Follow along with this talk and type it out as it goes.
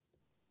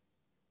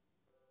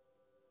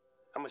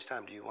How much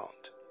time do you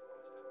want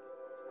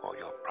for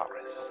your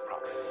progress?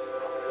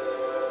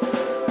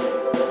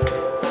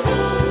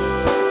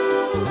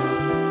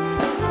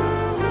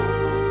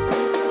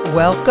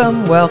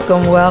 Welcome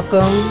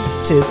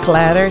to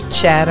Clatter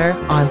Chatter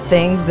on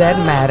Things That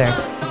Matter,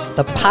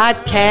 the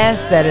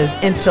podcast that is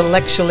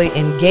intellectually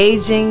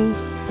engaging,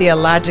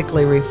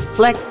 theologically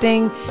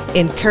reflecting,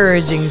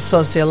 encouraging,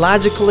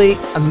 sociologically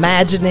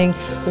imagining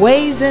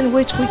ways in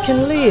which we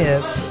can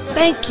live.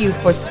 Thank you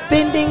for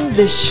spending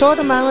this short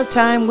amount of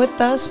time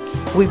with us.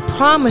 We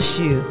promise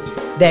you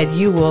that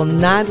you will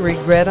not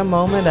regret a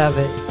moment of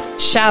it.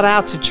 Shout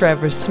out to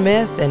Trevor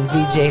Smith and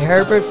VJ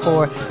Herbert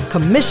for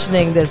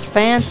commissioning this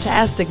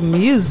fantastic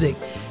music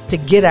to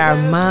get our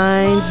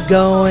minds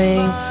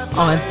going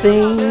on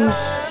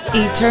things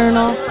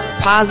eternal,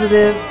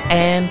 positive,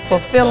 and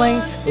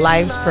fulfilling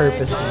life's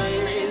purposes.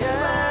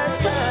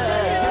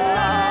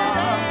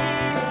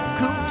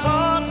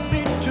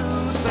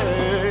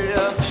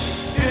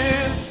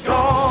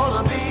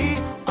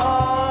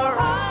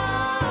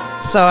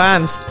 So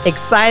I'm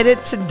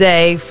excited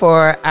today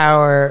for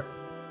our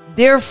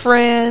dear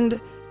friend,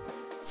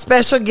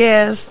 special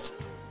guest,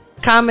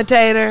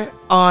 commentator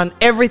on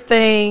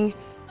everything.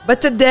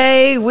 But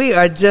today we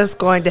are just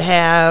going to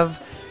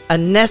have a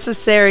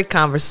necessary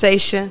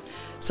conversation.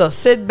 So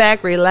sit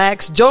back,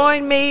 relax.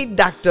 Join me,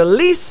 Dr.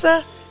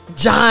 Lisa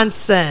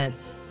Johnson,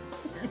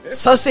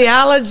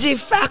 sociology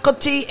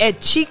faculty at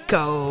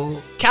Chico,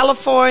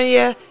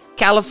 California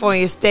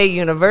State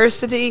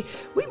University.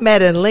 We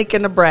met in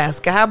Lincoln,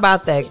 Nebraska. How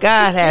about that?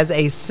 God has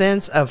a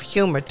sense of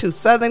humor. Two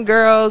Southern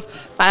girls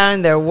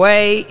find their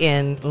way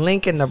in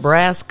Lincoln,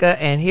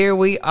 Nebraska. And here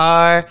we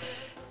are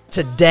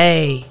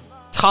today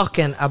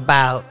talking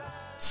about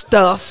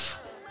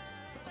stuff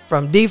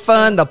from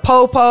defund the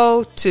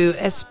popo to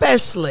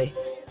especially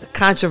the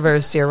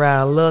controversy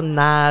around Lil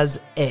Nas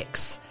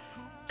X.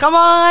 Come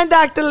on,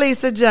 Dr.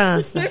 Lisa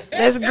Johnson.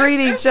 Let's greet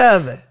each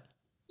other.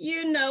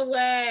 You know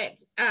what,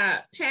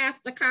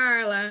 Pastor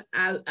Carla,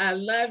 I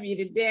love you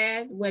to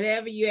death.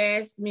 Whatever you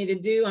ask me to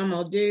do, I'm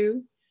going to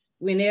do.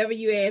 Whenever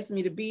you ask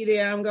me to be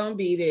there, I'm going to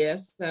be there.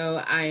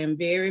 So I am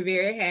very,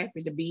 very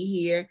happy to be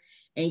here.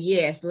 And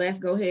yes, let's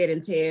go ahead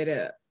and tear it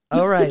up.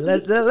 All right,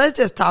 let's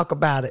just talk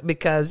about it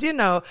because, you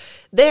know,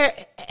 there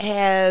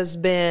has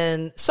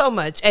been so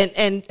much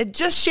and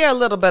just share a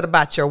little bit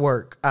about your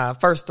work,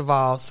 first of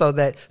all, so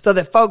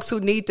that folks who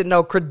need to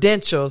know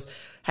credentials.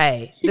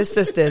 Hey, this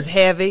sister is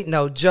heavy,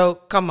 no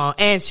joke. Come on.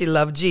 And she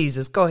loved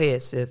Jesus. Go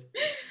ahead, sis.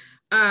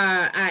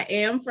 I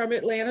am from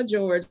Atlanta,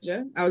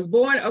 Georgia. I was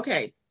born,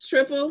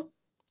 triple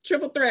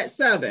threat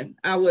Southern.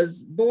 I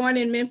was born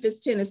in Memphis,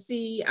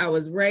 Tennessee. I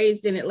was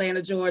raised in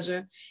Atlanta,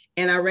 Georgia,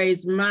 and I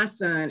raised my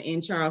son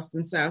in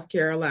Charleston, South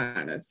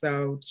Carolina.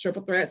 So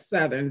triple threat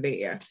Southern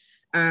there.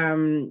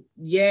 Farrell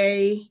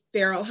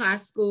High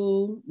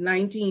School,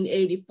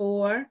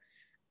 1984.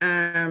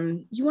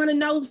 You want to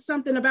know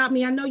something about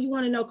me? I know you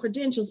want to know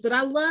credentials, but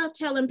I love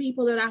telling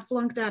people that I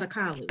flunked out of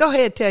college. Go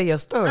ahead, tell your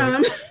story.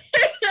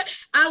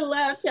 I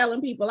love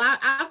telling people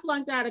I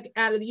flunked out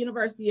of the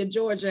University of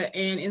Georgia,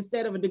 and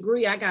instead of a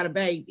degree, I got a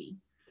baby.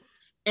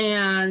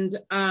 And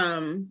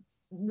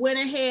went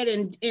ahead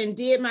and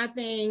did my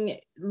thing,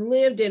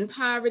 lived in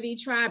poverty,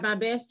 tried my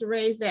best to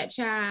raise that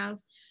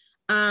child.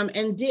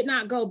 And did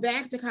not go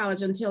back to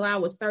college until I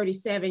was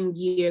 37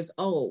 years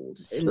old.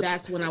 And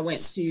that's when I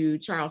went to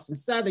Charleston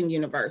Southern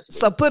University.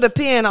 So put a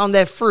pin on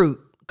that fruit,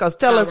 because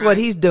tell us what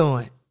he's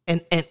doing.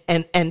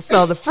 And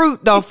so the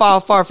fruit don't fall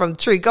far from the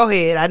tree. Go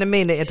ahead. I didn't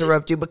mean to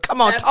interrupt you, but come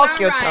on, that's talk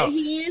your right. talk.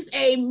 He is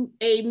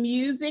a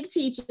music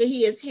teacher.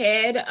 He is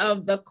head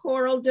of the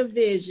choral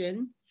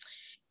division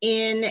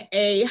in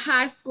a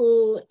high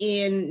school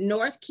in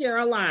North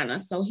Carolina.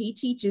 So he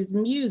teaches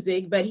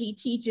music, but he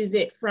teaches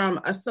it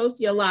from a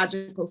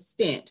sociological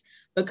stint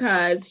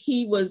because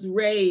he was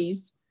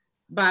raised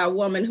by a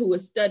woman who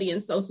was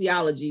studying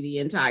sociology the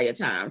entire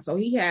time. So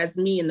he has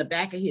me in the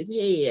back of his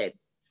head,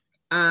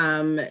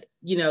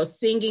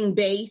 singing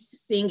bass,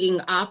 singing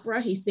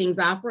opera. He sings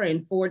opera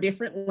in 4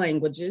 different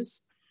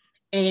languages.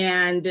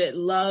 And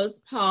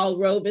loves Paul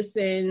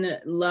Robeson,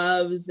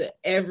 loves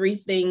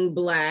everything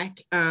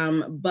Black,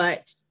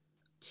 but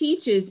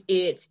teaches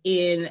it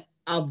in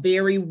a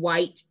very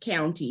white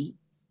county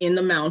in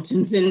the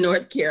mountains in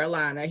North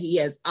Carolina. He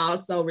has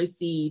also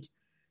received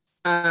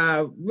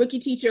Rookie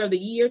Teacher of the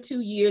Year 2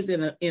 years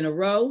in a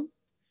row,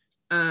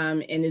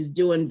 and is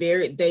doing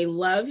they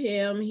love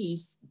him.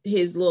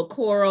 His little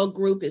choral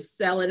group is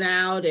selling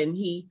out, and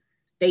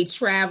they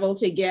travel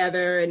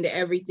together and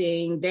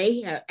everything.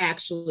 They have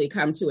actually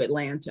come to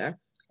Atlanta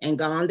and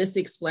gone to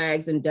Six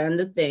Flags and done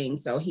the thing.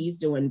 So he's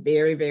doing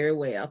very, very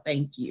well.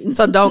 Thank you.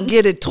 So don't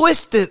get it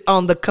twisted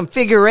on the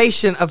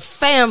configuration of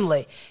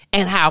family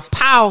and how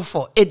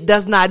powerful. It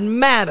does not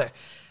matter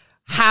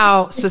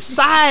how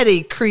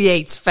society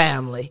creates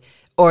family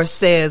or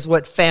says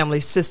what family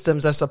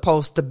systems are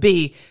supposed to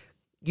be.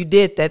 You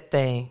did that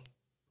thing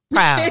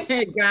Proud.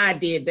 God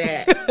did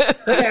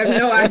that. I have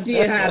no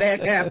idea how that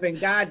happened.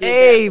 God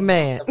did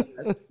Amen.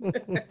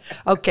 that.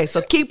 Okay,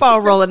 so keep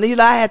on rolling. You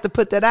know, I had to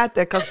put that out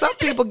there because some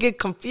people get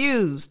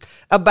confused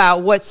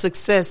about what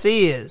success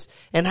is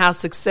and how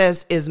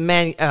success is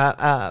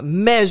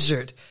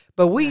measured.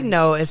 But we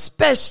know,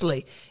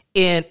 especially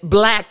in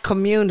Black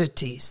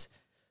communities,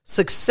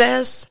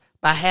 success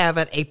by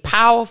having a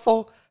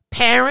powerful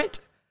parent,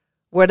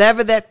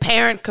 whatever that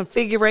parent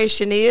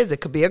configuration is.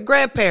 It could be a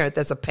grandparent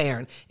that's a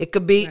parent. It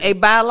could be a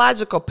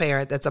biological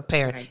parent that's a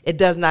parent. Right. It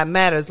does not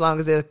matter as long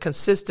as there are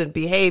consistent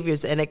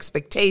behaviors and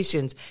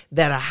expectations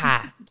that are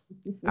high.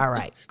 All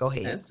right, go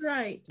ahead. That's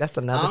right. That's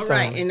another All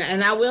right.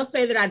 And I will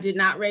say that I did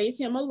not raise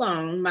him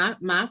alone.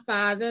 My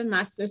father,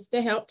 my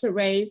sister helped to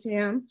raise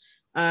him.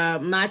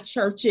 My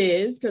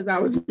churches, because I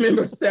was a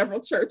member of several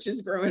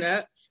churches growing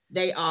up,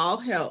 they all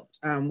helped.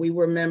 We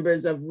were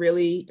members of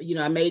really,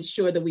 I made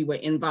sure that we were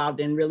involved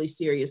in really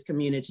serious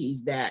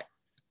communities that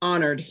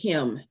honored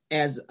him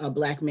as a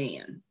Black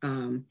man,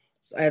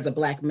 as a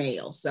Black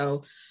male.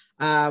 So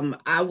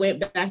I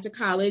went back to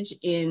college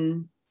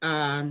in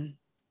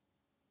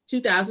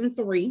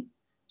 2003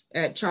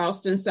 at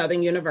Charleston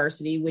Southern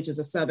University, which is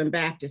a Southern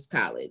Baptist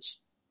college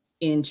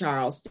in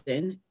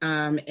Charleston,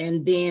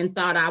 and then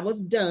thought I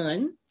was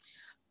done.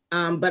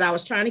 But I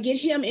was trying to get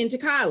him into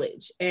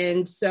college.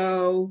 And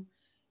so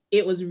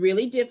it was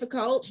really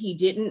difficult. He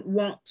didn't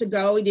want to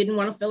go. He didn't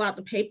want to fill out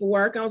the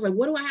paperwork. I was like,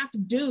 what do I have to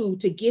do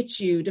to get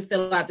you to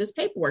fill out this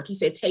paperwork? He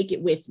said, take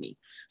it with me.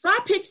 So I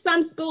picked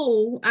some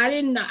school. I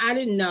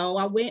didn't know.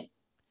 I went,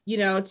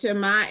 to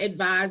my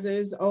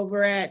advisors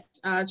over at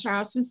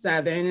Charleston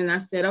Southern. And I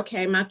said,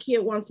 okay, my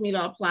kid wants me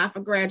to apply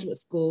for graduate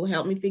school.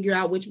 Help me figure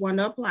out which one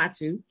to apply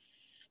to.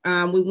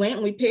 We went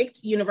and we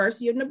picked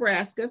University of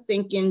Nebraska,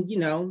 thinking,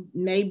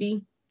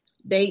 maybe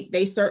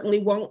they certainly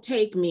won't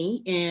take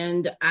me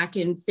and I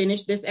can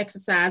finish this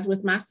exercise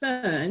with my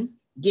son,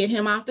 get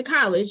him off to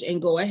college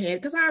and go ahead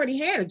because I already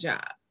had a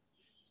job.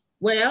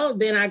 Well,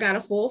 then I got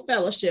a full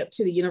fellowship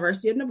to the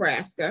University of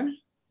Nebraska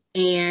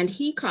and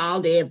he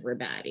called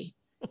everybody.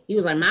 He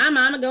was like, my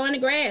mama going to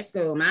grad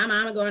school. My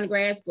mama going to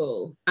grad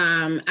school.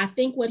 I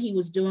think what he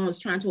was doing was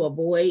trying to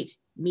avoid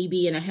me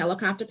being a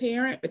helicopter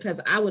parent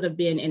because I would have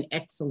been an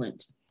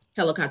excellent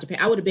helicopter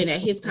parent. I would have been at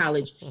his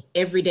college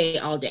every day,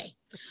 all day.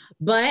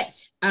 But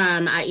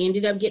I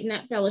ended up getting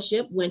that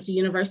fellowship, went to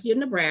University of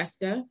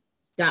Nebraska,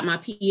 got my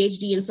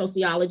PhD in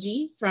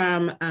sociology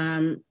from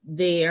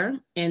there,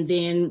 and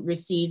then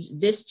received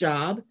this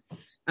job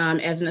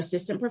as an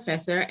assistant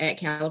professor at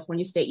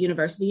California State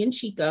University in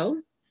Chico,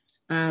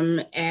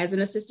 as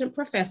an assistant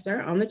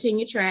professor on the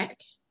tenure track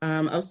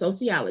of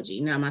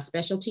sociology. Now, my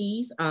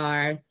specialties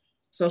are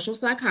social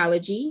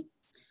psychology,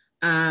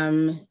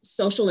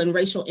 social and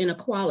racial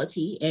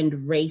inequality,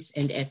 and race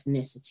and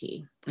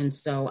ethnicity. And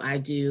so I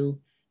do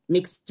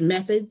mixed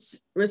methods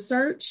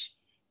research,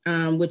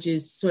 which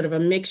is sort of a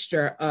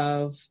mixture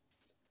of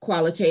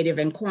qualitative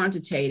and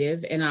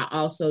quantitative. And I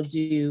also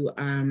do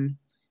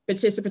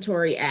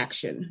participatory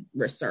action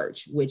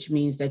research, which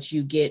means that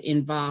you get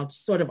involved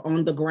sort of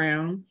on the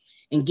ground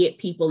and get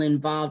people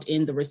involved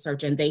in the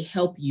research, and they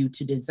help you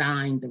to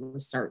design the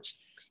research.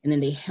 And then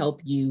they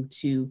help you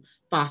to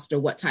foster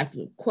what type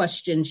of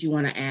questions you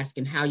want to ask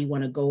and how you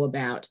want to go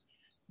about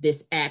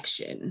this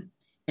action,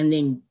 and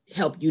then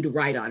help you to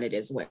write on it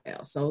as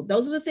well. So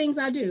those are the things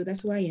I do.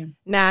 That's who I am.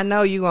 Now, I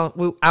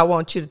know I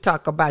want you to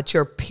talk about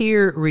your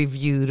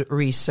peer-reviewed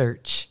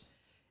research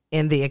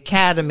in the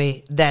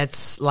academy.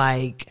 That's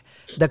like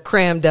the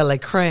creme de la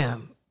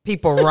creme.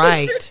 People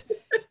write,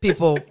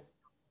 people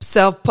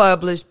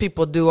self-publish,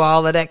 people do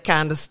all of that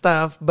kind of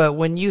stuff. But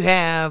when you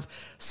have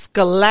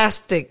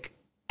scholastic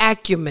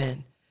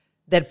acumen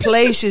that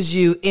places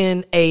you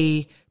in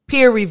a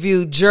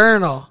peer-reviewed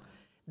journal,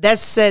 that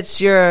sets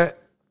your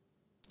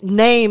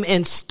name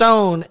in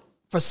stone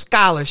for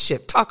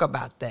scholarship. Talk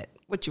about that.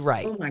 What you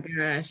write? Oh my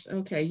gosh.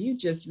 Okay. You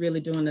just really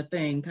doing the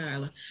thing,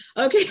 Kyla.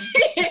 Okay.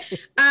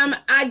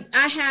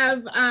 I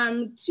have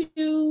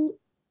 2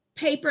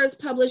 papers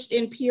published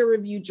in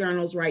peer-reviewed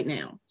journals right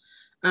now.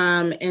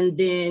 And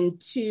then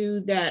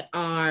 2 that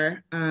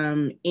are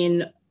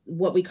in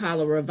what we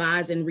call a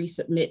revise and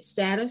resubmit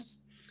status.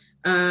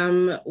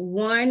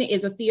 One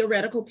is a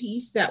theoretical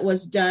piece that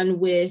was done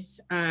with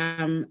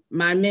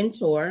my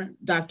mentor,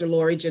 Dr.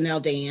 Lori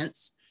Janelle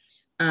Dance,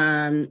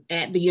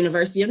 at the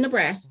University of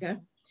Nebraska.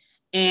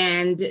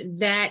 And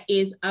that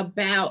is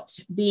about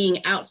being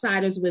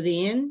outsiders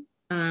within,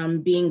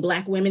 being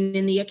Black women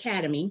in the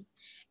academy,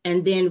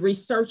 and then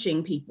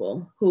researching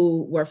people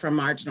who were from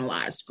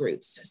marginalized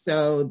groups.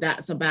 So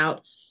that's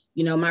about,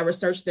 my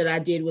research that I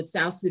did with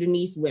South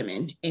Sudanese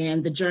women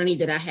and the journey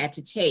that I had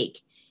to take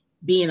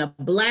being a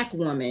Black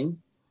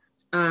woman,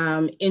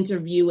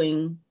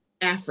 interviewing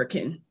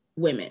African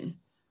women,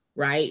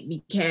 right?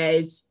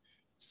 Because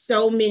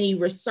so many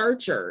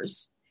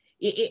researchers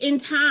in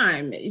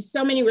time,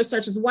 so many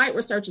researchers, white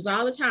researchers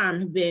all the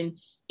time have been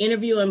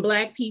interviewing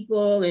Black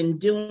people and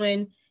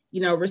doing,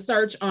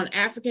 research on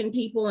African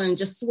people and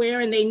just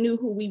swearing they knew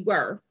who we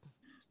were.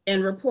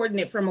 and reporting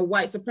it from a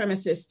white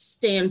supremacist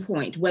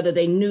standpoint, whether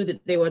they knew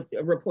that they were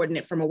reporting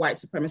it from a white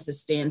supremacist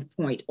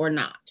standpoint or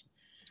not.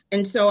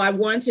 And so I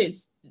wanted,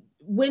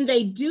 when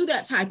they do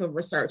that type of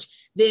research,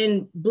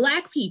 then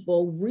Black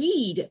people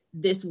read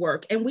this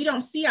work and we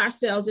don't see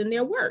ourselves in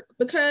their work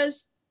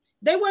because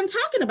they weren't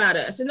talking about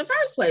us in the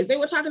first place. They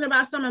were talking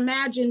about some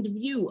imagined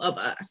view of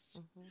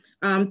us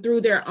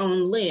through their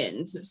own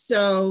lens.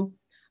 So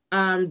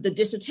the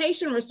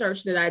dissertation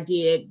research that I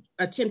did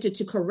attempted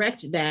to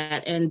correct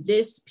that. And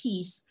this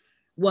piece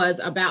was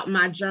about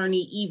my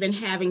journey, even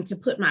having to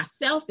put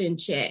myself in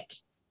check,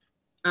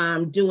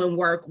 doing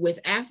work with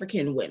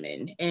African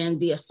women and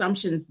the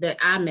assumptions that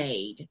I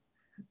made,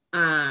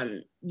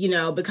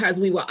 because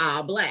we were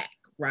all Black,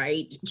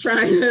 right?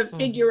 Trying to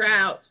figure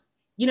out,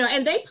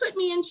 and they put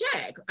me in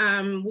check.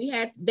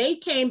 They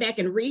came back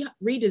and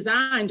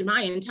redesigned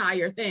my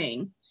entire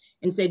thing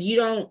and said,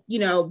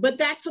 but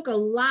that took a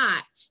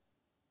lot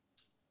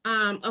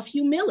of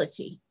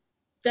humility.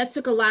 That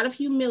took a lot of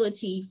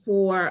humility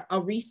for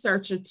a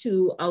researcher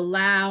to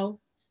allow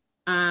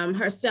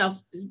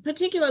herself,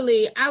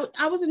 particularly,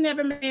 I was a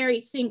never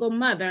married single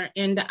mother,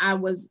 and I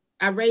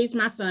raised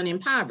my son in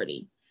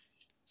poverty.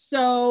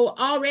 So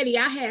already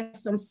I had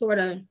some sort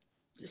of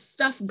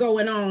stuff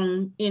going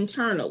on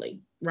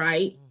internally,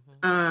 right?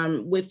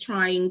 With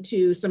trying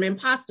to, some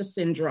imposter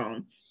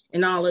syndrome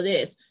and all of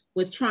this,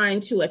 with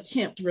trying to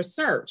attempt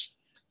research.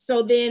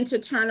 So then to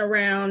turn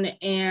around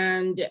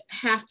and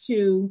have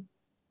to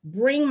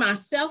bring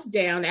myself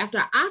down after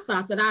I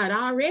thought that I had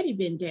already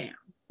been down,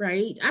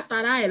 right? I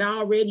thought I had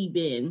already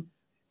been,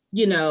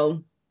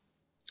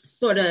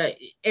 sort of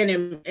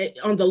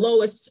on the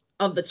lowest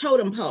of the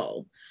totem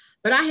pole.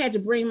 But I had to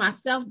bring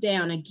myself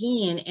down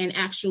again and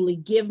actually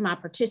give my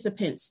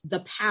participants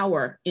the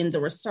power in the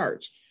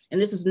research.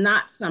 And this is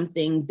not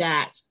something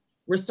that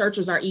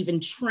researchers are even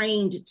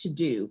trained to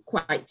do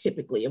quite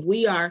typically. If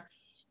we are,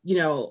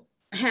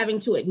 having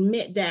to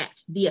admit that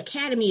the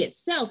academy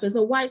itself is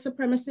a white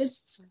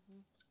supremacist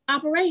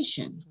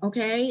operation,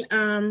 okay?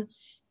 And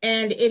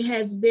it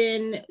has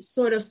been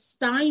sort of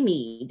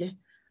stymied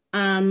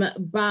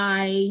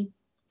by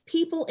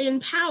people in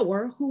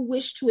power who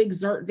wish to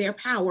exert their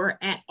power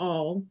at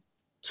all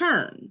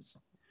turns.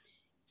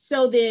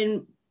 So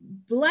then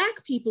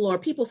Black people or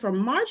people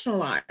from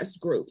marginalized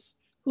groups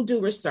who do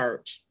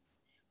research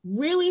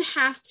really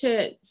have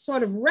to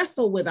sort of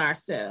wrestle with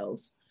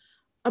ourselves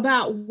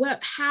about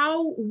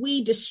how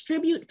we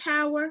distribute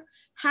power,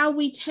 how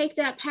we take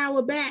that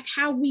power back,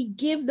 how we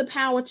give the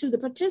power to the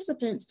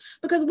participants,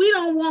 because we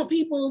don't want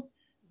people,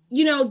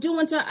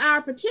 doing to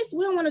our participants.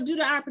 We don't want to do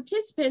to our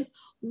participants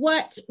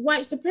what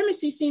white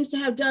supremacy seems to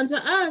have done to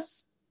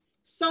us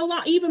so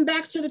long, even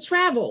back to the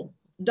travel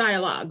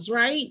dialogues,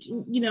 right?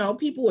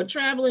 People were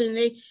traveling and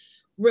they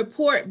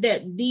report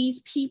that these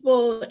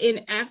people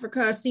in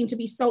Africa seem to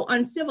be so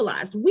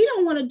uncivilized. We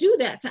don't want to do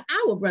that to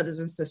our brothers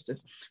and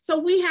sisters. So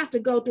we have to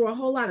go through a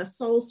whole lot of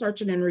soul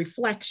searching and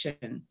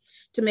reflection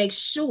to make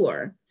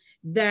sure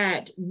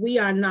that we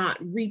are not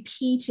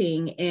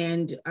repeating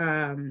and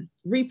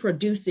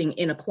reproducing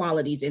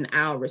inequalities in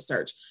our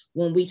research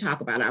when we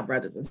talk about our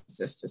brothers and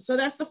sisters. So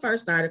that's the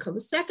first article.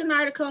 The second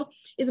article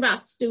is about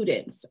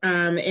students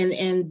and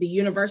the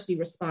university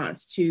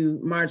response to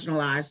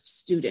marginalized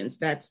students.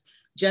 That's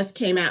just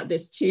came out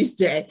this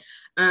Tuesday.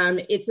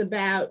 It's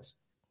about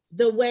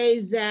the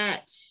ways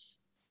that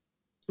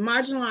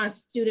marginalized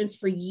students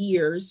for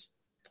years,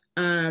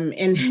 and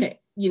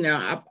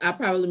I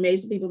probably made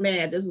some people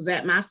mad. This was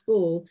at my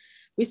school.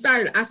 I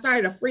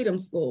started a freedom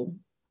school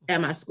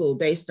at my school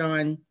based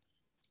on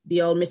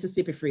the old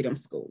Mississippi freedom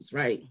schools,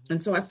 right?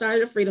 And so I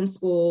started a freedom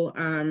school.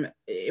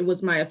 It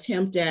was my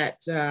attempt at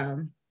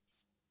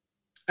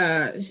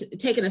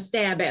taking a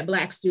stab at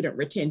Black student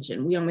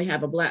retention. We only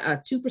have a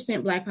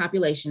 2% Black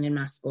population in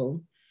my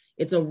school.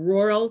 It's a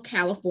rural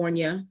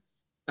California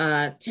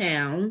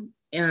town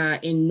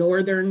in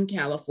Northern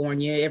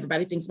California.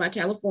 Everybody thinks about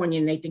California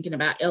and they're thinking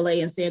about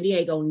LA and San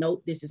Diego.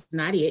 Nope, this is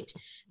not it.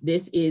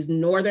 This is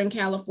Northern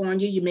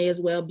California. You may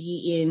as well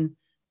be in,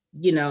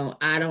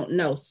 I don't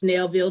know,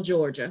 Snellville,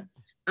 Georgia.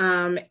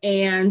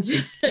 And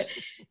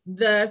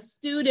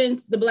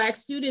the Black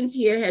students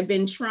here had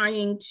been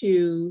trying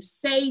to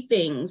say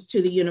things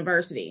to the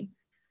university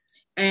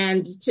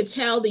and to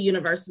tell the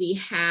university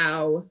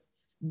how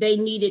they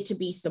needed to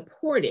be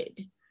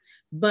supported.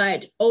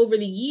 But over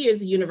the years,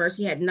 the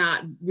university had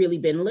not really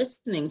been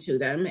listening to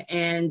them,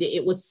 and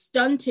it was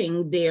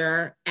stunting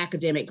their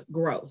academic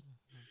growth.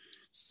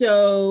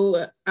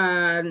 So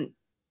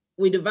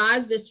we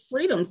devised this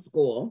freedom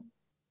school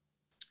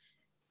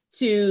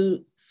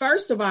to,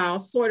 first of all,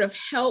 sort of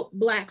help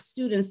Black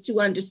students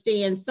to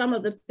understand some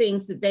of the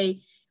things that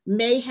they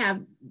may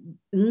have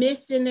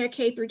missed in their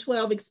K through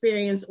 12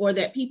 experience, or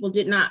that people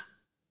did not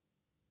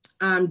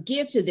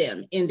give to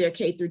them in their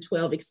K through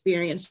 12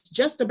 experience,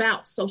 just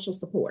about social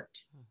support,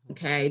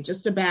 okay?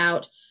 Just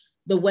about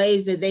the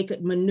ways that they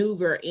could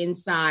maneuver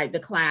inside the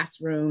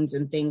classrooms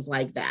and things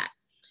like that.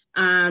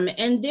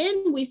 And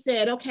then we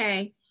said,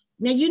 okay,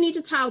 now you need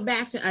to talk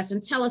back to us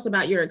and tell us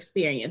about your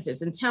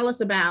experiences and tell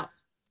us about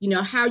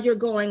how you're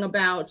going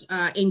about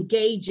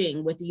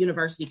engaging with the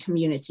university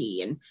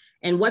community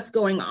and what's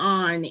going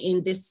on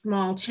in this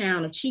small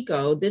town of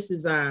Chico. This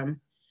is,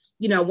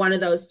 one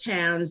of those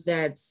towns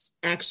that's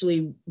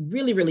actually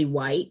really, really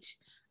white.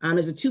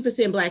 There's a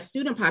 2% Black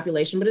student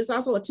population, but it's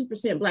also a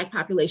 2% Black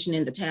population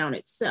in the town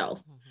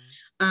itself.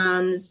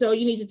 So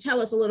you need to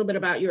tell us a little bit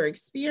about your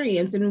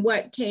experience. And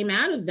what came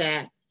out of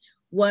that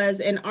was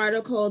an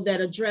article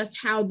that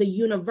addressed how the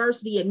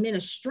university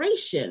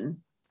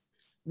administration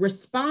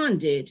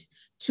responded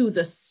to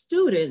the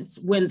students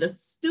when the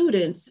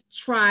students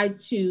tried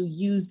to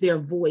use their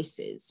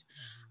voices.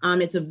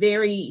 It's a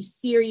very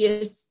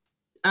serious,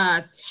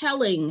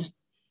 telling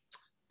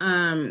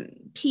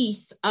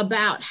piece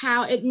about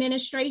how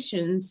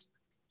administrations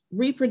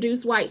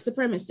reproduce white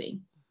supremacy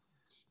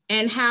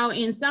and how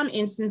in some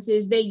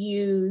instances they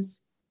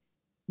use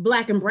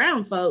Black and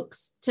brown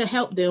folks to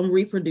help them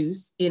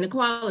reproduce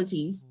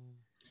inequalities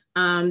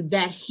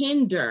that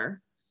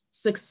hinder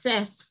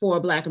success for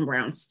Black and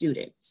brown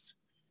students.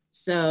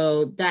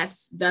 So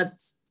that's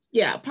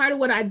part of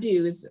what I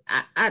do is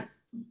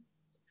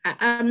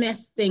I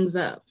mess things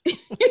up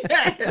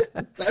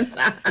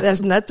sometimes.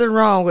 There's nothing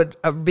wrong with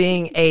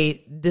being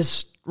a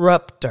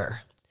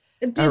disruptor.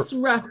 A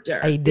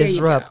disruptor.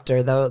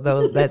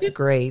 That's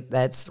great.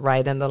 That's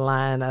right in the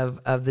line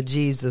of the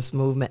Jesus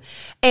movement.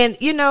 And,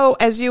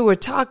 as you were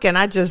talking,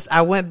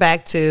 I went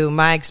back to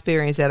my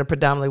experience at a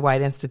predominantly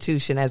white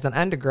institution as an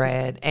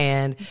undergrad.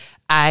 And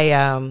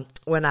all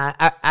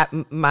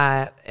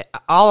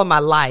of my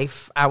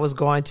life, I was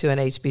going to an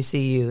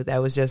HBCU.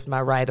 That was just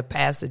my rite of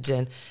passage.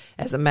 And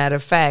as a matter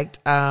of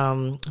fact,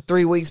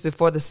 3 weeks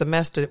before the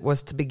semester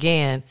was to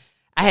begin,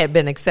 I had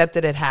been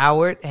accepted at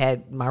Howard,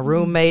 had my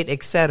roommate,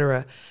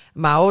 etc.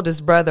 My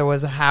oldest brother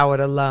was a Howard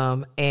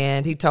alum,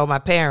 and he told my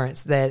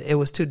parents that it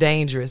was too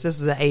dangerous. This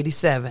was in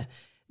 87,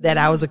 that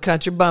I was a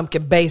country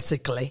bumpkin,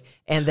 basically,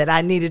 and that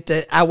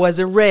I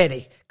wasn't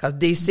ready because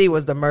D.C.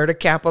 was the murder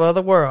capital of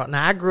the world.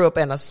 Now, I grew up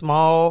in a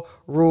small,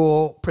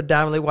 rural,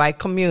 predominantly white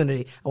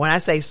community. When I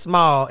say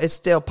small, it's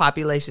still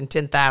population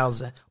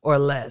 10,000 or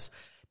less.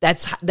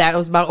 That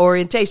was my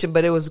orientation,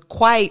 but it was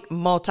quite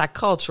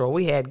multicultural.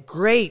 We had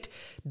great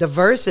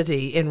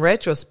diversity in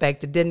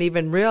retrospect. That didn't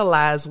even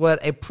realize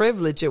what a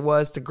privilege it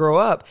was to grow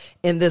up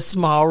in this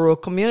small rural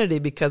community,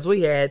 because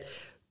we had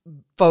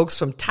folks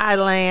from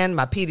Thailand.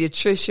 My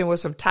pediatrician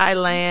was from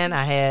Thailand.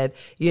 I had,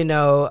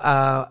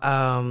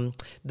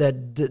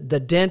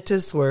 the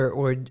dentists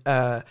were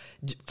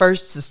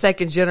first to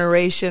second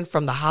generation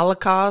from the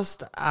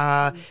Holocaust.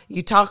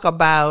 You talk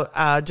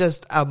about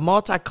just a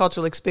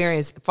multicultural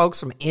experience. Folks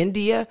from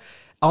India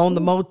owned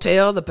the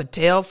motel, the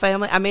Patel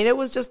family. I mean, it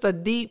was just a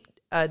deep,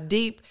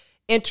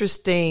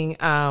 interesting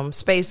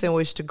space in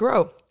which to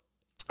grow.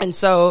 And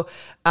so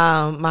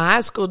my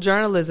high school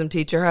journalism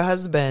teacher, her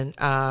husband,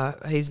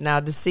 he's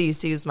now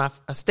deceased. He was my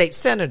state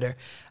senator,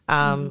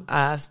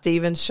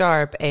 Stephen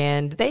Sharp.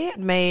 And they had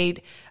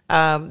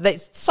they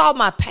saw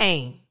my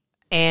pain.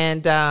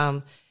 And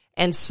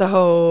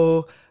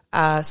so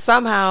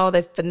somehow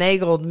they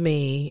finagled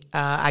me.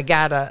 I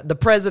got the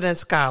President's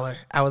Scholar.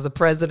 I was a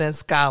President's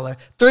Scholar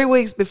 3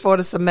 weeks before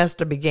the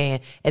semester began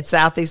at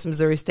Southeast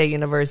Missouri State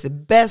University.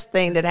 Best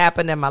thing that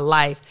happened in my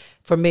life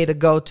for me to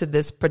go to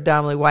this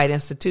predominantly white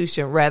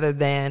institution rather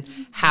than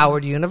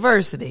Howard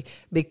University,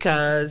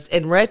 because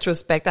in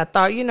retrospect, I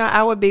thought,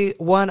 I would be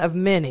one of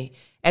many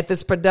at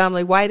this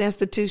predominantly white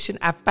institution.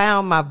 I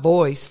found my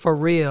voice for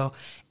real.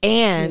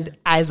 And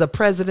as a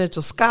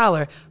presidential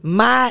scholar,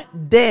 my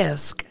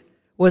desk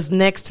was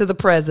next to the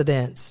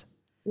president's.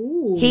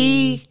 Ooh.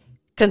 He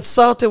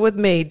consulted with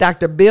me,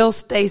 Dr. Bill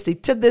Stacy,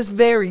 to this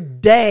very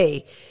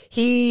day.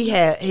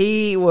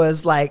 He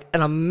was like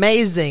an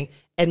amazing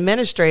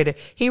administrator.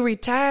 He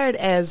retired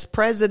as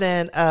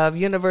president of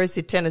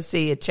University of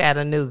Tennessee at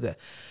Chattanooga.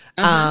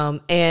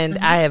 And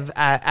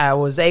I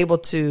was able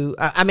to,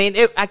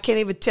 I can't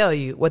even tell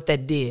you what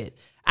that did.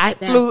 I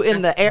flew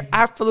in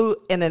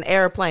an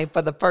airplane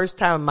for the first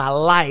time in my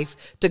life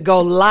to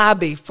go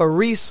lobby for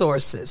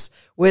resources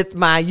with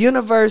my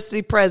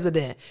university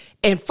president.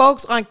 And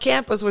folks on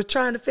campus were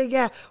trying to figure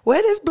out,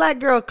 where this Black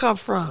girl come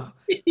from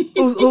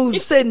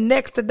who's sitting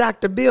next to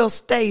Dr. Bill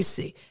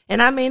Stacy.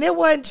 And it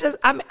wasn't just,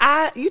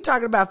 you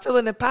talking about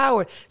feeling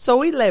empowered. So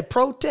we led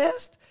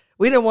protests.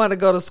 We didn't want to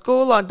go to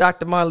school on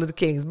Dr. Martin Luther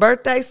King's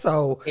birthday.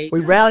 So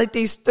we rallied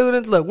these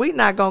students. Look, we're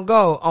not going to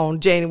go on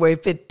January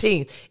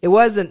 15th. It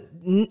wasn't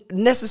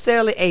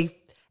necessarily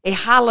a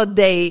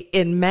holiday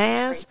in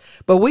mass,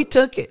 but we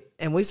took it.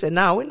 And we said,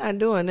 no, we're not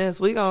doing this.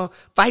 We're going to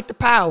fight the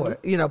power,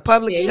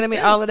 public enemy,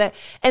 all of that.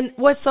 And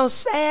what's so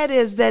sad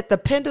is that the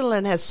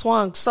pendulum has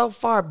swung so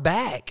far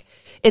back.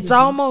 It's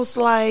almost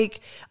like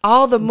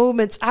all the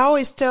movements. I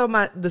always tell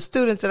the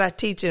students that I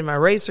teach in my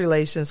race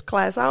relations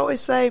class, I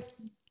always say,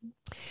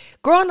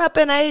 growing up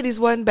in the 80s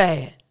wasn't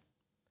bad.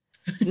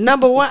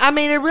 Number one,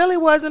 it really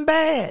wasn't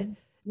bad.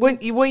 When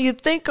you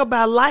think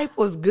about life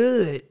was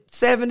good,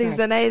 70s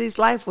and 80s,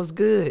 life was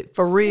good,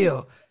 for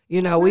real.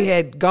 You know, we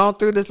had gone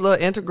through this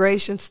little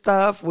integration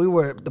stuff. We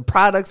were the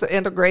products of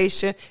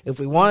integration.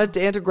 If we wanted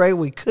to integrate,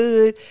 we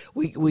could.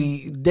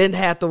 We didn't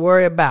have to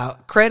worry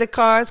about credit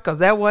cards because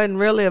that wasn't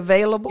really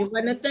available. It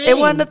wasn't a thing. It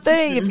wasn't a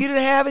thing. If you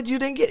didn't have it, you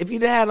didn't get it. If you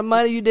didn't have the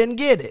money, you didn't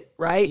get it,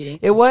 right?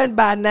 It wasn't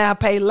buy now,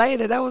 pay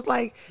later. That was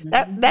like,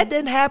 that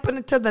didn't happen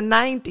until the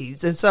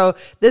 90s. And so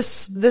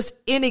this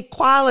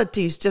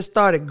inequalities just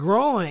started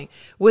growing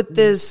with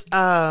this,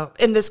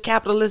 in this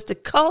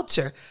capitalistic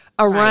culture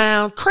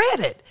around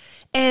credit.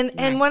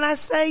 And when I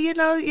say, you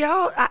know,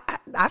 y'all,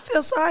 I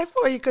feel sorry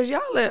for you because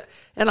y'all are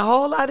in a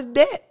whole lot of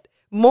debt,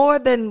 more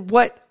than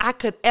what I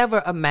could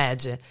ever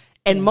imagine.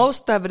 And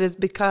most of it is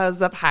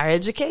because of higher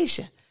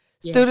education.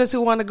 Students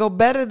who want to go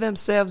better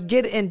themselves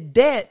get in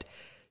debt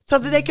so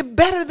that they can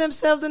better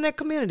themselves in their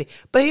community.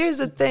 But here's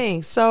the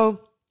thing. So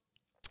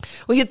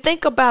when you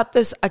think about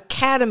this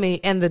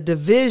academy and the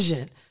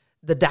division,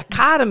 the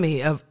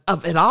dichotomy of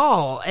it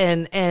all.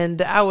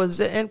 And I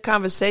was in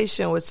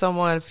conversation with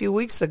someone a few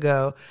weeks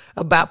ago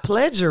about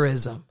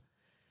plagiarism.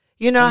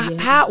 You know,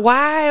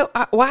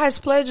 why is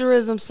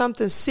plagiarism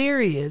something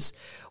serious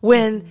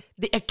when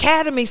the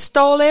academy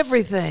stole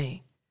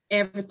everything?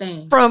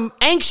 Everything. From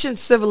ancient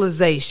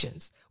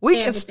civilizations. We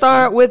can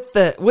start with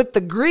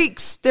the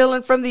Greeks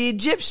stealing from the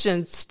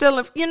Egyptians,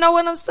 stealing, you know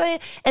what I'm saying?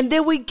 And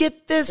then we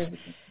get this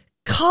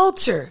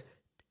culture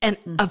and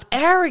of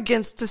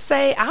arrogance to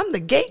say, I'm the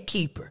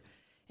gatekeeper.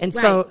 And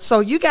so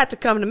you got to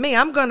come to me.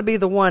 I'm going to be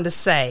the one to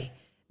say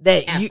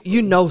that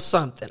you know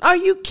something. Are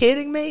you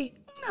kidding me?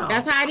 No.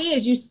 That's how it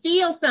is. You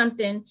steal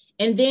something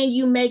and then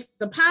you make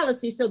the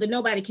policy so that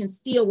nobody can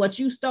steal what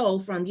you stole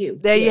from you.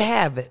 There you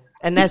have it.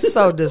 And that's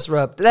so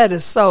disruptive. That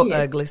is so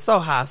ugly, so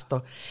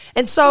hostile.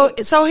 And so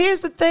here's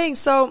the thing.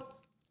 So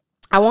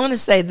I want to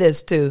say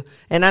this too,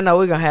 and I know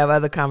we're going to have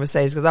other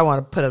conversations because I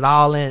want to put it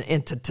all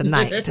into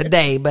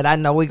today, but I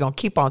know we're going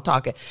to keep on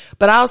talking.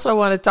 But I also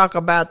want to talk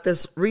about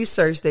this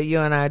research that you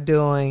and I are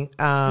doing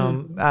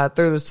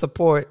through the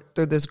support,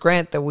 through this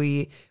grant that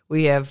we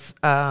have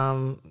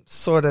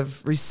sort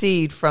of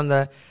received from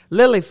the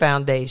Lilly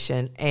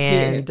Foundation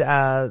and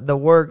the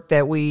work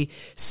that we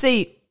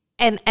see.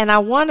 And I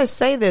want to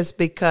say this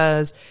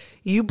because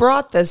you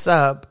brought this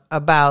up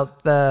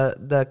about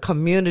the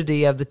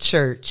community of the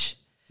church.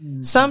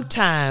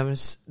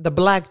 Sometimes the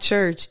Black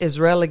church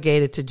is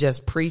relegated to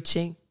just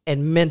preaching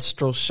and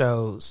minstrel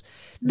shows.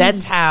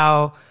 That's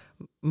how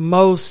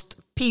most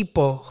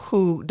people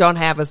who don't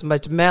have as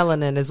much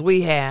melanin as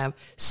we have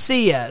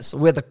see us.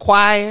 We're the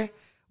choir,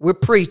 we're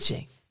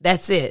preaching.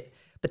 That's it.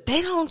 But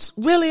they don't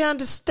really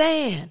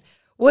understand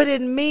what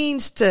it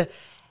means to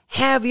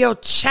have your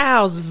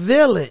child's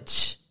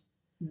village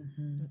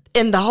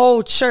in the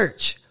whole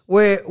church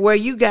where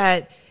you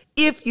got,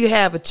 if you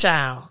have a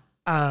child,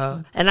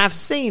 and I've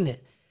seen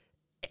it,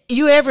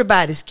 you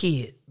everybody's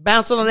kid,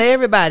 bouncing on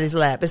everybody's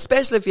lap,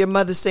 especially if your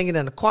mother's singing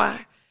in the choir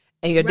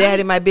and your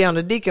daddy might be on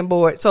the deacon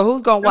board. So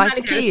who's going to watch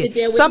the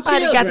kids?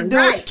 Somebody got to do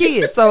it with the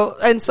kids.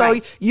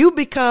 So, you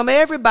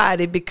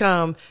everybody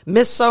become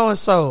Miss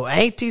So-and-so,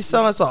 Auntie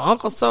So-and-so,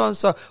 Uncle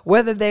So-and-so,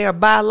 whether they are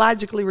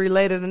biologically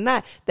related or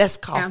not. That's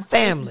called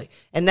family.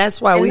 And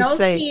that's why we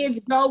say kids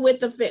go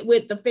with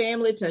the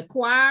family to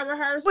choir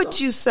rehearsal.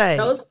 What you say?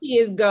 Those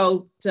kids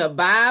go to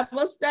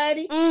Bible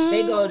study.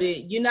 They go to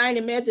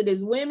United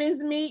Methodist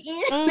Women's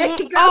Meeting. They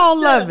go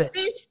all to of it.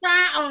 Fish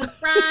fry on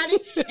Friday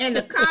and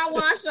the car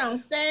wash on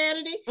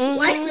Saturday.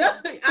 Like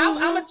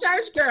I'm a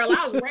church girl.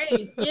 I was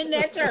raised in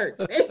that church.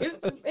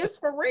 It's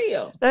for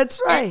real. That's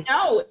right.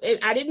 No,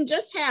 I didn't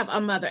just have a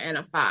mother and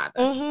a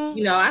father.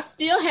 You know, I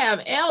still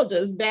have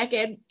elders back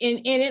in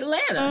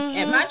Atlanta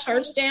at my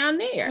church down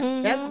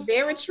there. That's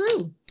very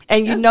true.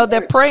 And you know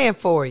they're praying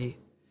for you.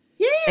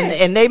 Yeah.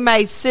 And they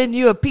might send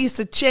you a piece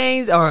of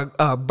change or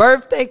a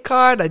birthday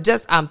card or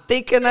just, I'm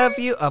thinking of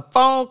you, a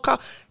phone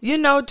call, you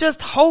know,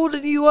 just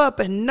holding you up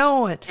and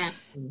knowing.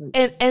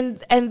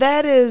 Absolutely. And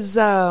that is,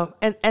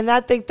 and I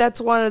think that's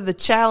one of the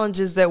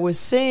challenges that we're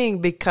seeing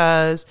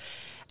because,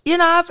 you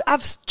know,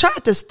 I've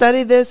tried to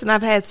study this and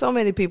I've had so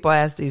many people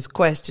ask these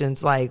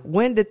questions like,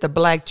 when did the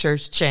Black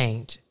church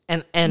change?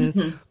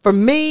 And for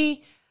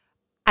me,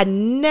 I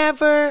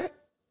never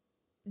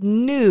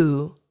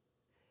knew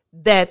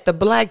that the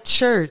Black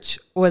church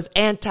was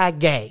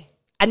anti-gay.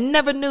 I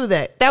never knew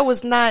that. That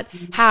was not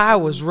how I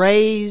was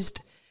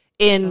raised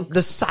in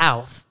the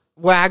South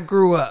where I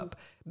grew up.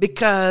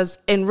 Because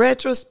in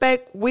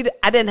retrospect,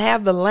 I didn't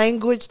have the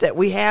language that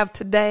we have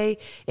today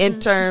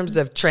in terms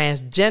of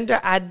transgender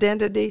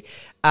identity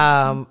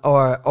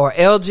or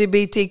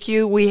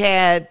LGBTQ. We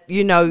had,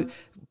 you know,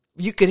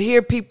 you could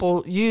hear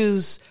people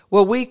use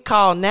what we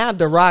call now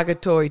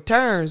derogatory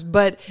terms,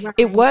 but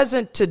it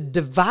wasn't to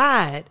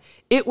divide.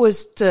 It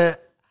was to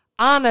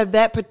honor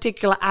that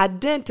particular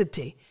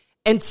identity.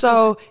 And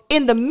so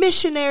in the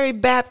missionary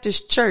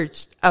Baptist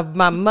church of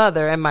my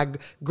mother and my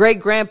great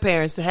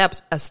grandparents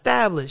helped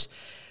establish,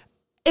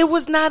 it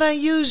was not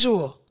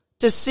unusual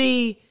to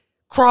see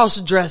cross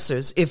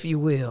dressers, if you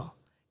will.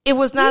 It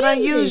was not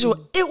unusual.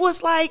 It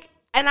was like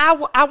and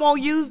I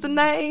won't use the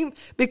name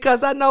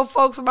because I know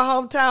folks from my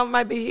hometown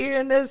might be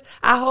hearing this.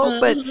 I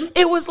hope, but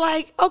it was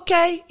like,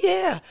 okay,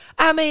 yeah.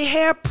 I mean,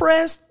 hair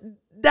pressed,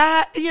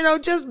 dyed,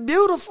 just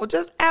beautiful,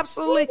 just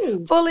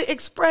absolutely fully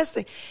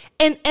expressing.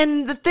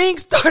 And the thing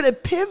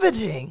started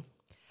pivoting,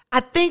 I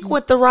think,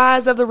 with the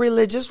rise of the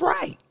religious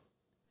right.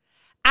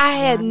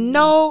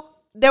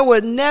 There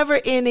was never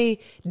any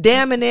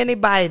damning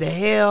anybody to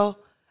hell.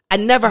 I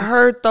never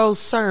heard those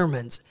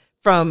sermons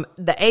from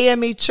the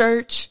AME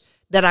church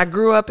that I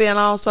grew up in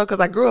also, because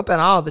I grew up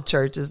in all the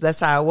churches. That's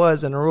how I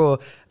was in the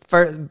rural.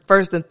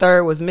 First and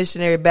third was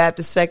Missionary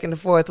Baptist. Second and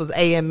fourth was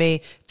AME.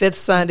 Fifth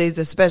Sundays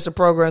and special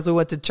programs, we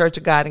went to Church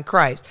of God in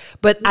Christ.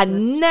 But I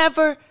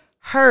never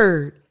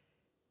heard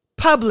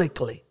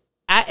publicly.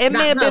 It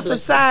may have been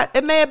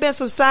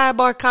some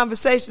sidebar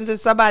conversations in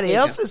somebody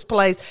else's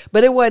place,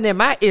 but it wasn't in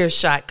my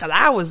earshot because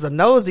I was a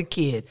nosy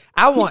kid.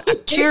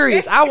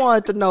 Curious. I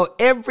wanted to know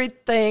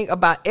everything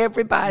about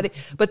everybody,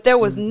 but there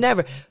was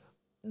never.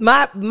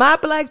 My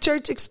black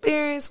church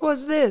experience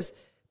was this: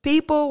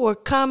 people were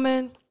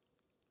coming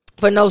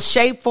for no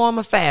shape, form,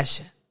 or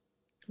fashion.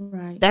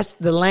 Right. That's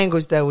the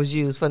language that was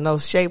used, for no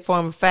shape,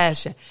 form, or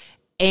fashion,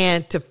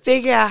 and to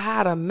figure out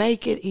how to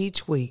make it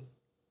each week.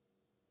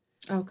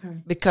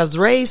 Okay. Because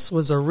race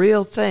was a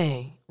real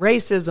thing.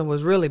 Racism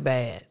was really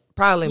bad,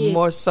 probably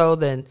more so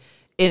than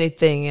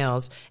anything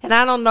else. And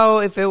I don't know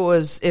if it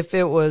was, I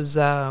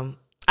don't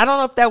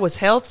know if that was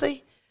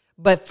healthy,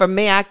 but for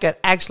me, I could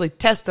actually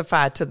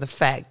testify to the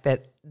fact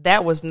that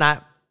that was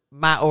not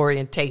my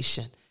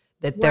orientation,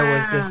 that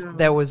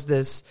there was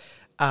this,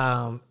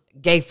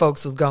 gay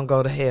folks was going to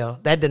go to hell.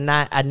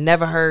 I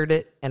never heard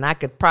it. And I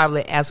could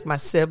probably ask my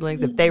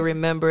siblings if they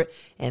remember it.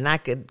 And I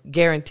could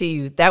guarantee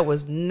you that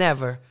was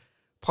never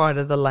part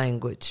of the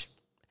language.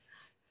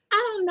 I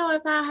don't know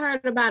if I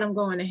heard about them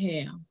going to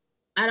hell.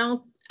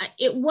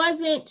 It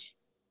wasn't,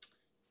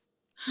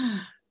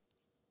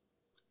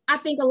 I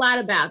think a lot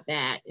about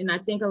that. And I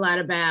think a lot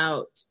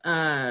about,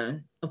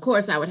 of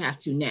course I would have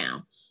to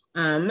now.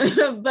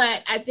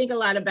 But I think a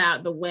lot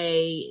about the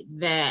way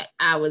that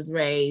I was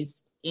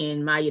raised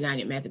in my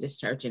United Methodist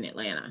Church in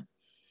Atlanta.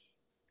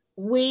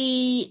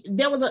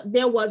 There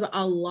was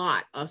a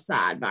lot of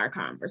sidebar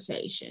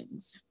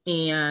conversations,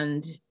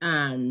 and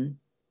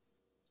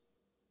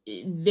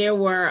there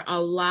were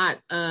a lot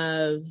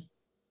of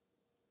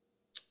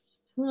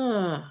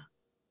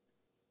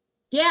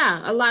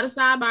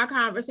sidebar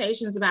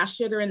conversations about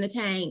sugar in the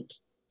tank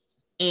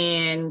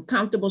and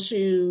comfortable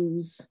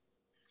shoes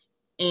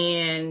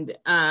and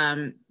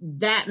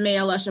that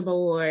male usher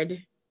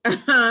board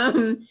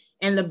and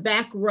the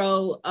back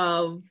row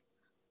of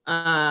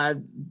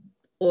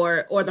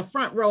or the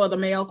front row of the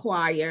male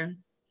choir.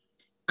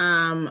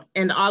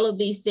 And all of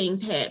these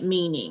things had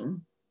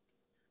meaning.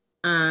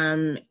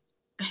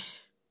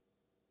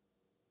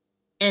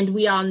 And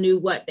we all knew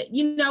what they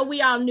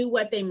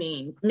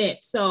meant.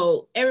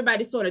 So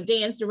everybody sort of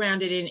danced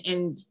around it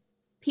and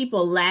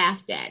people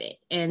laughed at it.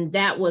 And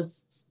that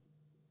was,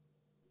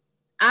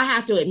 I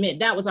have to admit,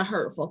 that was a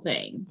hurtful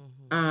thing.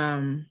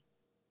 Mm-hmm.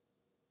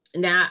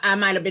 Now I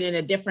might've been in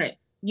a different,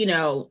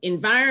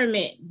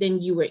 environment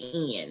than you were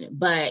in,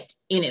 but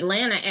in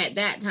Atlanta at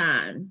that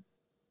time,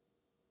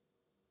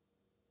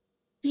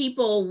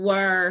 people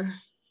were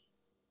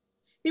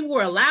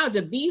allowed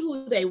to be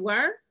who they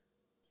were.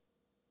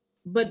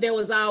 But there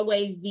were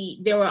always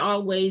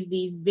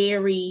these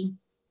very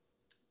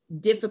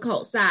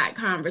difficult side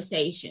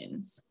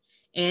conversations.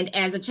 And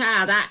as a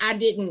child,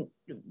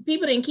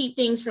 people didn't keep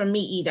things from me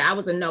either. I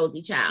was a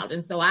nosy child.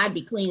 And so I'd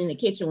be cleaning the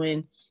kitchen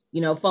when,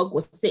 folk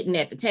was sitting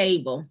at the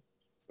table,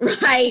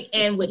 right?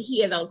 And would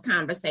hear those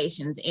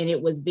conversations. And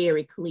it was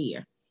very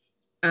clear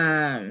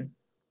that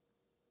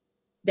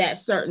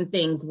certain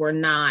things were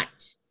not,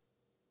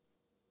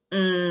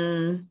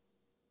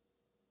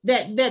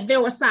 that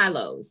there were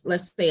silos,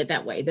 let's say it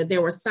that way, that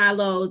there were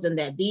silos and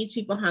that these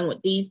people hung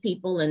with these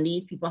people and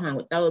these people hung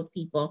with those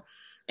people.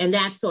 And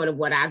that's sort of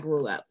what I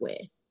grew up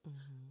with.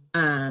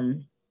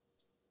 Mm-hmm.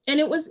 And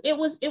it was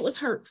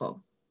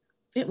hurtful.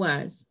 It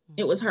was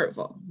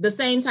hurtful. The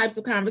same types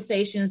of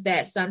conversations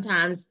that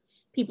sometimes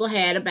people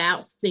had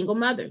about single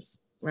mothers,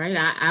 right?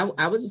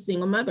 I was a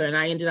single mother and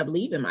I ended up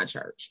leaving my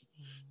church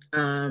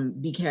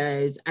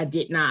because I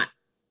did not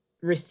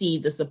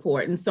receive the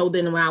support. And so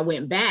then when I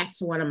went back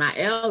to one of my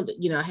elders,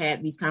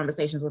 had these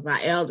conversations with my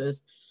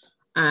elders,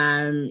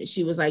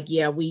 she was like,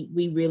 yeah,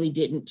 we really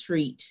didn't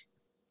treat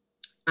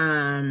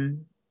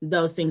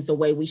those things the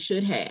way we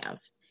should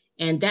have.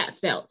 And that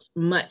felt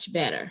much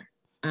better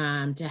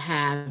to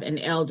have an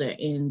elder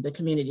in the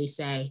community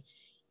say,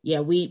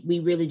 yeah,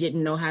 we really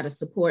didn't know how to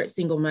support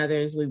single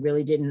mothers. We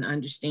really didn't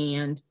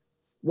understand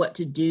what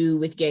to do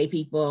with gay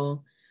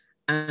people.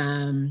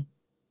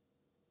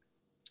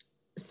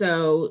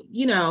 So,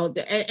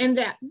 and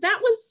that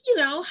was,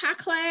 high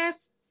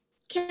class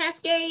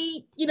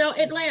Cascade,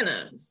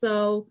 Atlanta.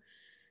 So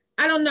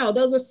I don't know.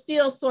 Those are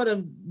still sort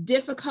of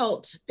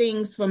difficult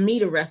things for me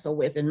to wrestle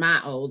with in my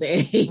old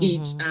age.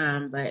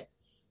 Mm-hmm. But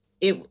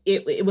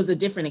it was a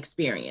different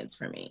experience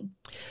for me.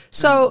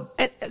 So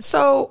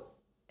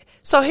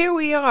So here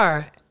we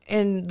are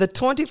in the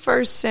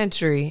 21st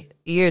century,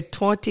 year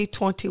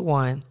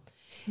 2021,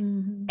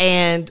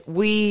 and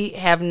we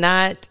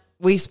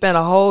spent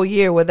a whole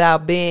year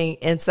without being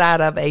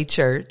inside of a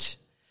church.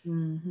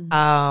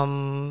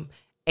 And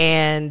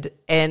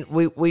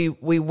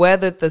we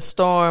weathered the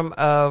storm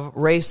of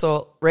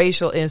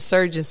racial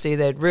insurgency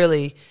that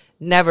really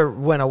never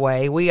went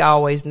away. We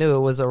always knew it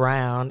was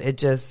around. It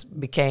just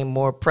became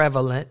more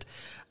prevalent.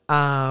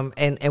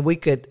 And we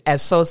could,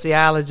 as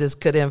sociologists,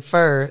 could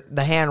infer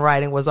the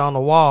handwriting was on the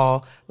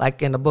wall,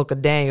 like in the book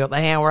of Daniel. The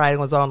handwriting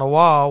was on the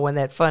wall when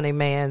that funny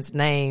man's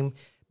name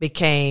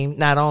became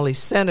not only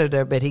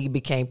senator, but he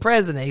became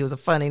president. He was a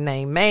funny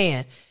name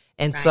man.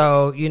 And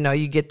so,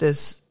 you get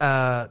this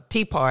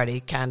Tea Party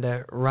kind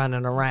of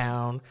running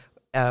around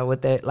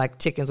with their, like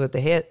chickens with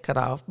the head cut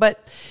off.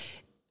 But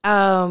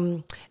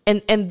and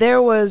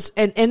there was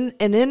in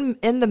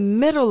the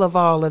middle of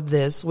all of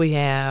this, we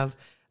have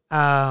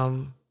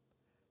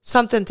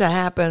something to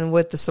happen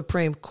with the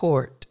Supreme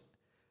Court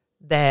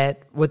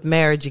with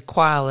marriage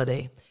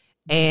equality.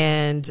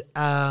 And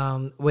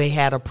we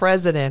had a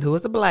president who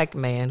was a black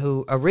man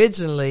who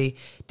originally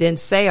didn't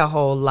say a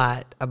whole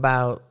lot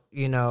about,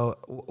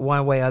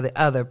 one way or the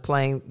other,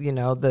 playing,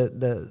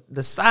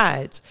 the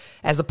sides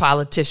as a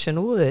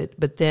politician would.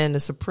 But then the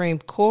Supreme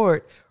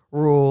Court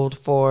ruled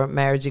for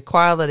marriage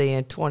equality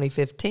in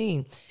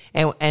 2015.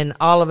 And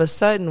all of a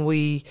sudden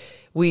we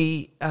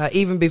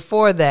even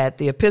before that,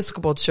 the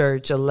Episcopal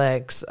Church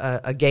elects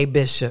a gay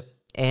bishop.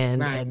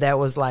 And that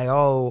was like,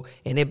 oh,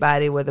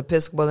 anybody with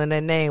Episcopal in their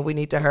name, we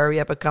need to hurry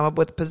up and come up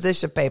with a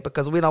position paper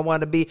because we don't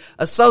want to be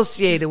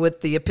associated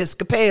with the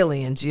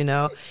Episcopalians,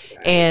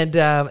 And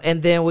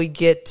then we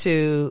get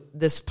to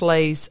this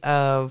place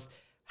of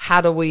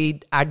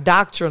our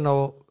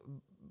doctrinal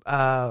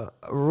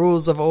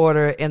rules of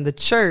order in the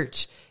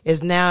church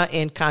is now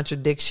in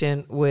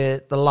contradiction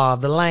with the law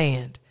of the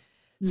land.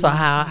 Mm-hmm. So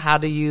how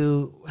do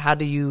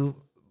you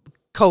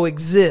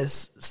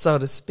coexist, so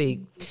to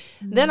speak?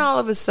 Mm-hmm. Then all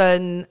of a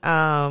sudden,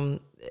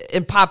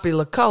 in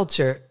popular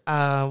culture,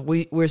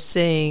 we're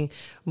seeing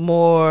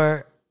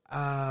more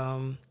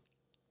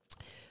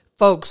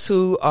folks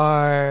who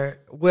are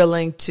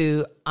willing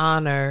to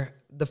honor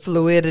the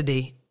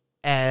fluidity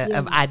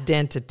of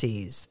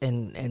identities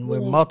and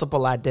with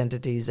multiple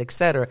identities, et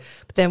cetera.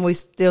 But then we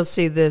still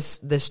see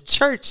this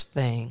church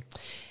thing.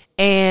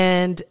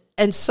 And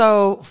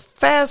so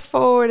fast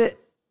forward,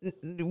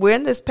 we're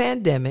in this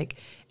pandemic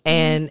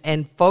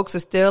and folks are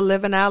still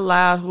living out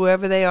loud,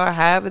 whoever they are,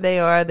 however they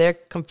are, their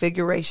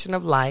configuration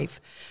of life.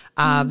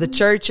 The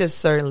church has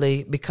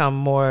certainly become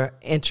more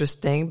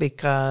interesting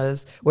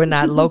because we're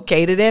not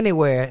located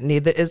anywhere.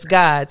 Neither is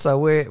God. So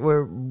we're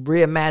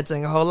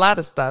reimagining a whole lot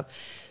of stuff.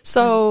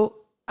 So,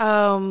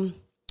 in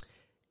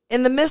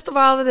the midst of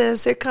all of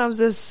this, here comes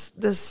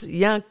this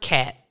young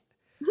cat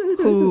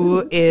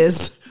who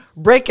is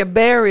breaking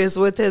barriers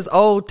with his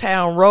Old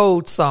Town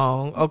Road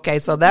song. Okay.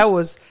 So that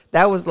was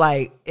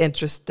like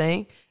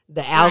interesting.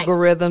 The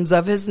algorithms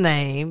of his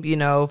name,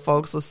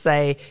 folks will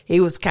say he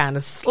was kind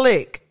of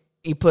slick.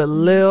 He put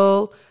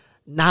Lil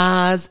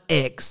Nas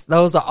X.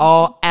 Those are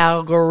all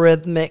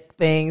algorithmic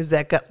things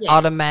that could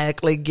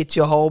automatically get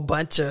you a whole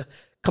bunch of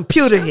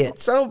computer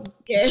hits. So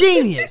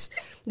genius.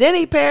 Then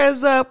he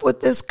pairs up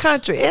with this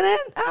country. And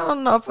I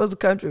don't know if it was a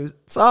country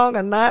song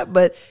or not,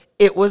 but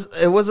it was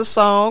a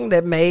song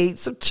that made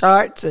some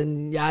charts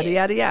and yada,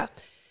 yada, yada.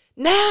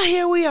 Now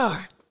here we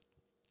are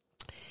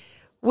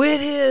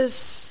with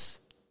his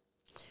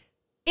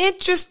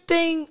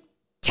interesting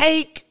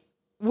take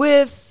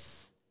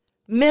with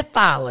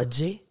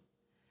mythology,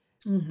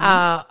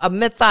 a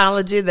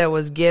mythology that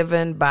was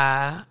given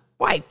by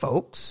white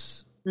folks.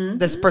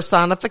 This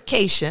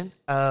personification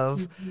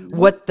of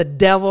what the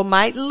devil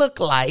might look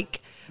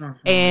like,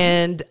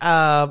 and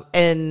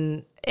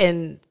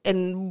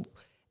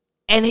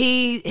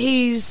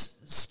he's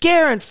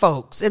scaring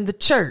folks in the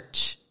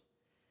church,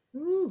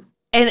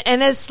 and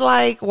it's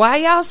like, why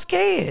y'all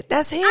scared?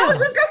 That's him. I was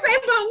just gonna say,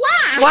 but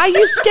why? Why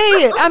you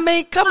scared? I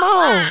mean, come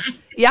on.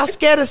 Y'all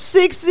scared of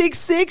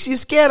 666? You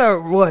scared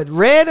of what?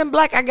 Red and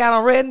black? I got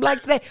on red and black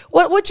today.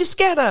 What you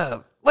scared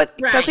of? What?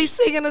 Because he's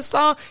singing a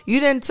song. You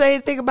didn't say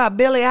anything about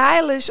Billie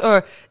Eilish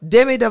or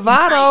Demi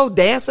Lovato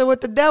dancing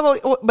with the devil.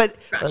 But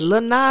Lil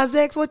Nas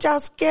X, what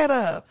y'all scared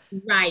of?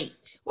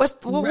 Right.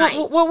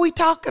 What we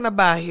talking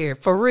about here?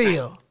 For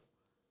real?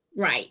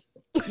 Right.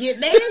 Yeah,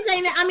 they didn't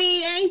say that. I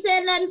mean, they ain't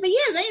said nothing for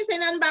years. They ain't say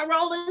nothing about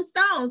Rolling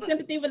Stones,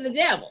 Sympathy for the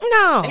Devil.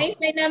 No. They ain't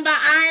say nothing about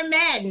Iron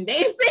Maiden. They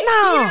ain't say,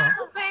 no. You know what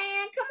I'm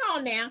saying? Come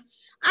on now.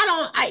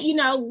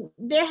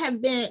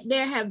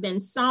 There have been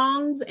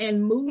songs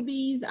and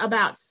movies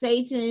about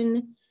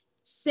Satan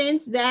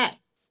since that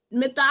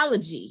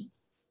mythology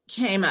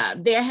came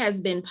up. There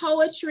has been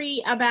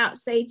poetry about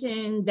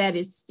Satan that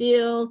is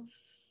still,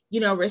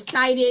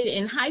 recited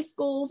in high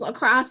schools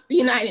across the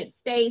United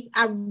States.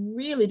 I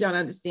really don't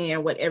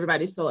understand what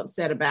everybody's so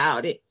upset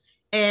about it.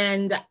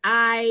 And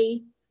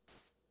I,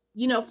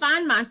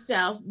 find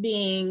myself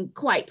being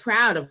quite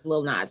proud of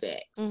Lil Nas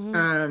X.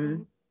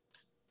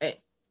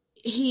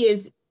 He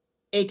is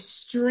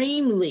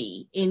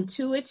extremely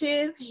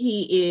intuitive.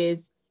 He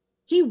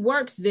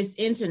works this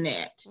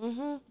internet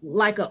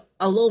like a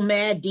little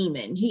mad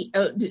demon.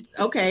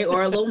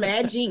 Or a little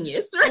mad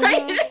genius,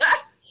 right?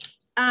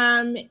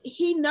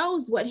 He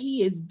knows what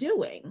he is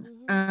doing.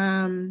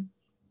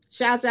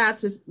 Shouts out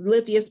to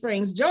Lithia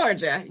Springs,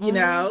 Georgia, you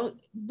know,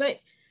 but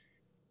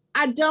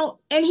and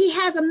he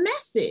has a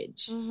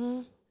message.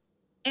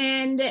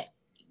 And,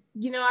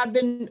 you know, I've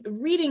been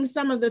reading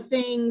some of the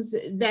things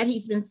that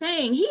he's been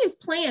saying. He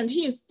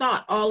has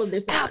thought all of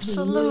this out.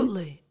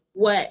 Absolutely.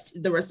 What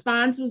the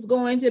response was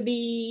going to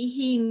be.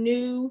 He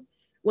knew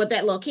what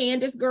that little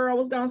Candace girl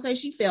was going to say.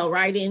 She fell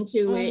right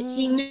into it.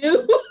 He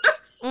knew.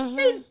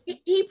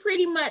 He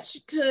pretty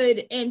much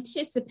could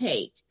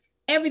anticipate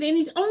everything.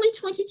 He's only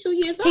 22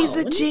 years old. He's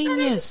a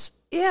genius.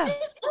 Yeah.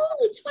 He's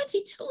only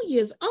 22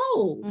 years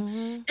old.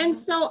 And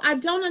so I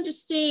don't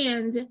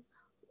understand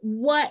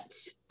what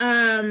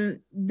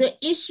the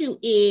issue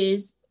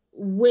is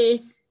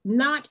with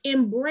not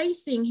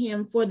embracing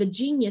him for the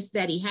genius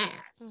that he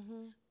has,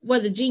 for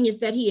the genius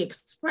that he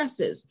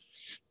expresses,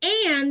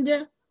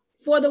 and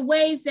for the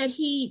ways that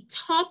he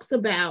talks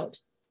about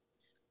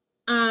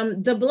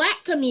the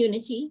Black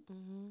community,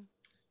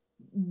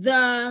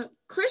 the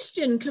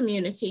Christian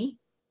community,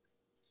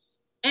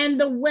 and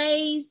the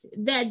ways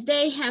that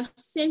they have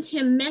sent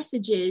him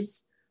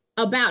messages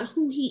about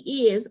who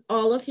he is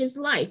all of his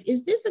life.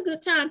 Is this a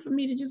good time for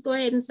me to just go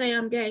ahead and say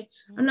I'm gay?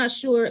 I'm not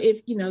sure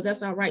if, you know,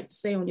 that's all right to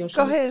say on your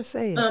show. Go ahead and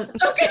say it.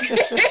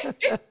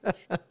 Okay.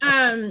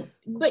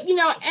 But, you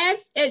know,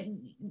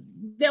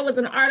 there was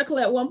an article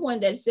at one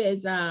point that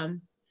says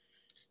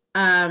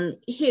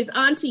his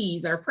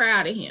aunties are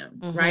proud of him,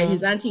 right?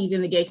 His aunties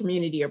in the gay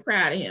community are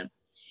proud of him.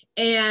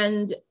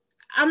 And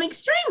I'm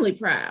extremely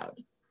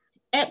proud.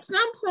 At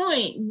some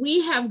point,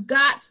 we have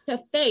got to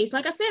face,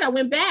 like I said, I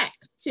went back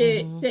to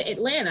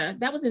Atlanta.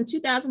 That was in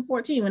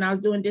 2014 when I was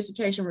doing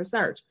dissertation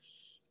research.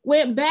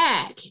 Went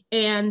back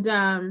and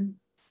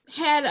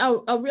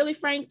had a really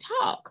frank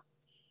talk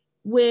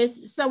with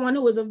someone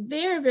who was a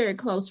very, very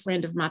close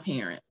friend of my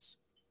parents.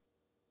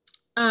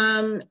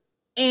 And,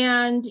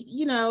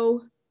 you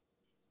know,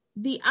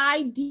 the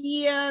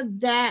idea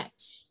that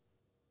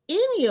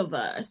any of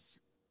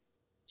us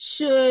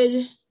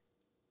should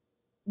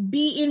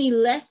be any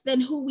less than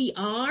who we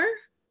are,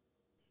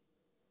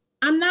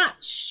 I'm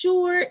not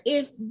sure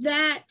if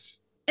that,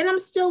 and I'm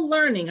still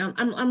learning.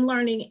 I'm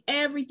learning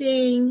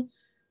everything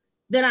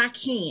that I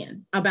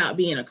can about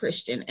being a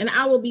Christian, and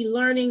I will be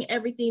learning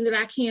everything that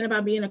I can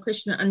about being a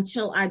Christian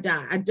until I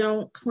die. I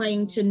don't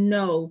claim to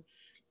know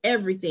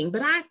everything,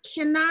 but I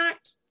cannot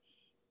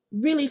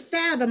really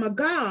fathom a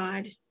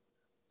God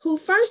who,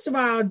 first of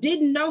all,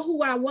 didn't know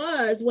who I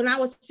was when I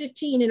was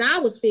 15 and I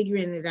was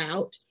figuring it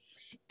out,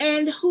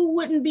 and who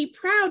wouldn't be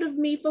proud of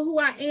me for who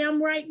I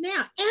am right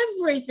now.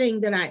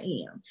 Everything that I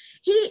am.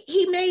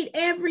 He made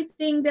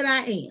everything that I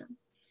am.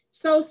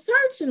 So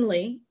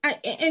certainly,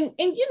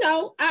 you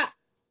know,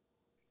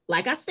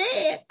 like I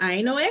said, I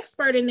ain't no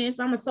expert in this.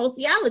 I'm a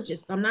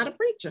sociologist. I'm not a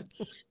preacher.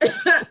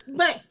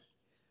 But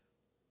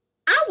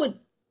I would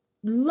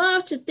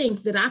love to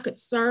think that I could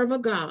serve a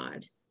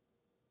God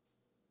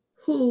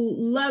who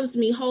loves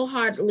me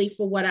wholeheartedly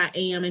for what I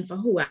am and for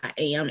who I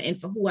am and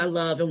for who I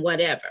love and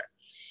whatever.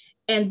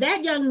 And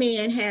that young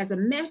man has a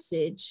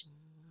message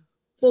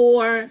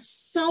for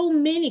so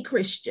many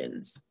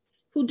Christians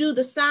who do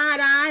the side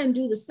eye and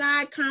do the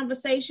side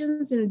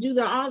conversations and do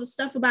all the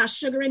stuff about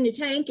sugar in the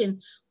tank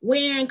and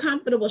wearing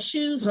comfortable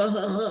shoes.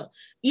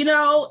 You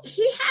know,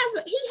 he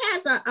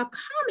has a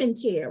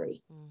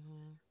commentary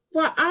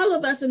for all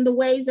of us in the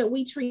ways that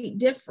we treat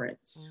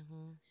difference.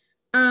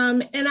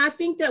 And I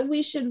think that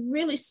we should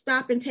really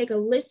stop and take a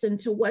listen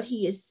to what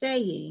he is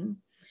saying,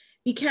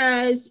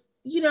 because,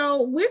 you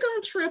know, we're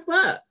going to trip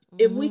up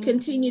if we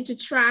continue to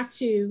try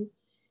to,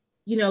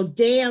 you know,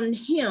 damn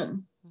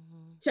him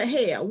to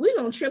hell. We're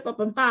going to trip up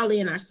and fall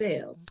in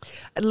ourselves.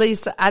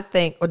 Lisa, I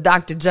think, or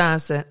Dr.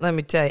 Johnson, let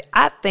me tell you,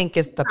 I think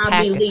it's the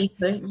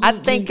packaging. I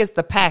think it's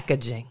the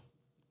packaging.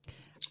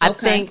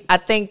 Okay. I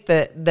think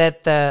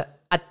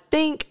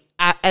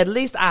at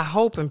least I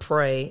hope and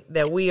pray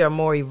that we are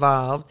more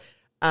evolved.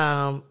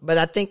 But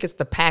I think it's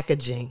the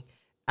packaging.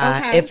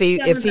 Okay. If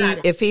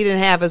he didn't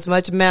have as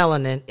much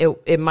melanin,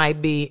 it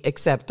might be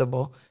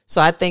acceptable.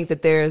 So I think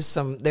that there is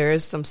some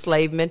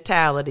slave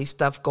mentality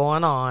stuff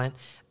going on,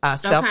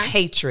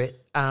 self-hatred,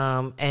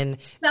 and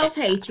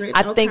self-hatred.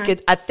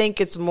 I think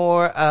it's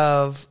more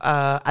of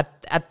I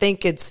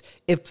think it's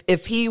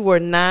if he were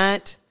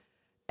not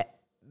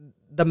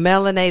the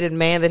melanated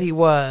man that he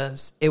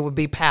was, it would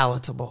be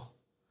palatable,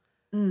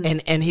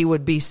 and he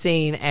would be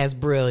seen as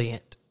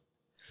brilliant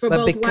for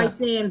both whites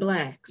and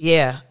blacks.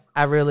 Yeah.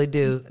 I really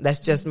do.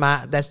 That's just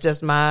my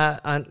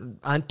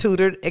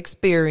untutored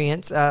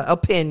experience,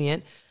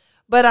 opinion.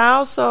 But I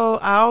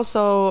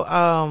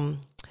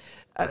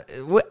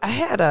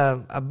had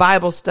a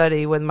Bible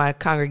study with my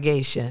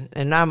congregation,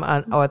 and I'm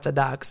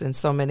unorthodox in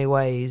so many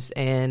ways.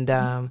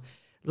 And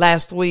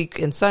last week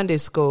in Sunday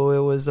school, it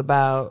was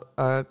about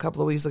a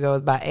couple of weeks ago, it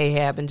was about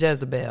Ahab and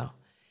Jezebel.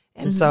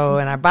 And so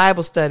in our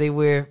Bible study,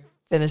 we're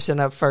finishing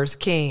up First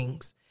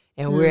Kings.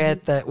 And we're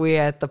at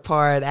the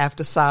part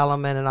after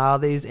Solomon and all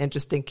these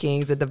interesting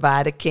kings, the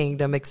divided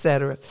kingdom,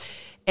 etc.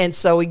 And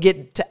so we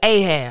get to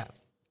Ahab.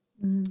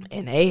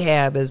 And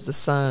Ahab is the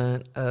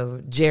son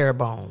of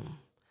Jeroboam.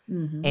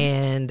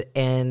 And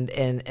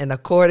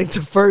according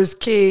to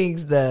First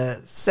Kings, the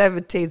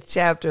 17th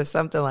chapter or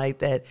something like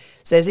that,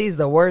 says he's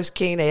the worst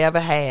king they ever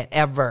had,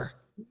 ever.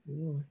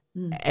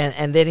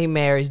 And then he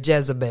marries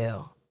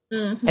Jezebel.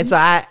 And so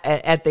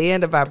at the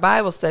end of our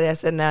Bible study, I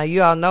said, now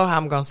you all know how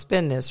I'm going to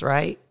spin this,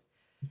 right?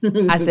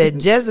 I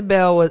said,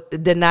 Jezebel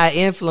did not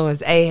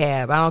influence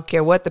Ahab. I don't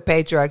care what the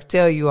patriarchs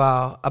tell you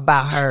all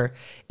about her.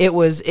 It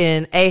was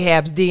in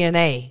Ahab's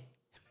DNA.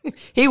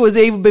 He was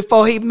even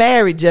before he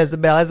married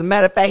Jezebel. As a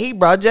matter of fact, he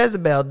brought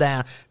Jezebel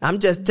down. I'm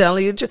just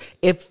telling you the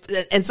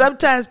truth. And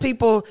sometimes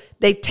people,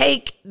 they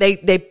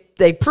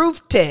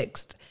proof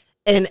text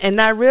and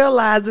not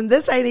realizing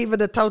this ain't even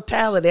the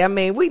totality. I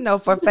mean, we know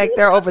for a fact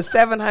there are over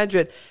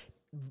 700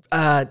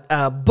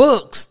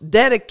 books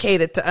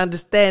dedicated to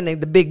understanding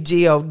the big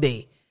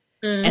God.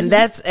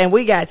 And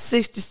we got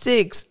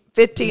 66,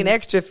 15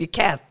 extra if you're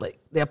Catholic,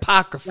 the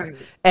Apocrypha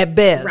at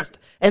best. Right.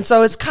 And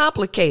so it's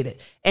complicated.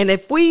 And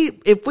if we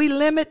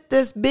limit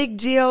this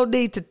big God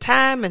to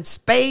time and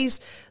space,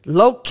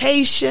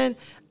 location,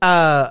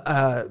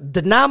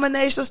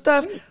 denominational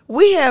stuff,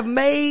 we have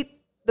made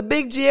the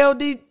big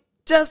God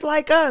just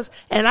like us.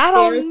 And I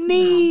don't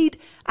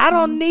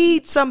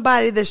need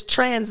somebody that's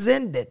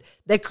transcended,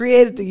 that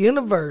created the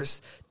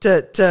universe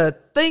to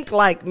think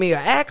like me or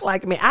act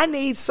like me. I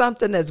need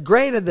something that's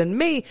greater than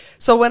me.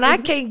 So when I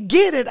can't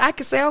get it, I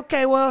can say,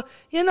 okay, well,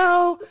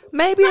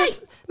 maybe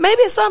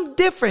it's something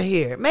different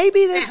here.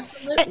 Maybe this,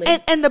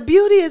 and the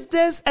beauty is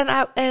this,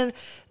 and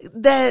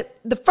that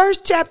the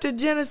first chapter of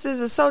Genesis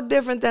is so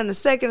different than the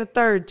second and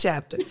third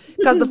chapter.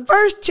 Because the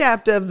first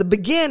chapter of the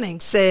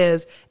beginning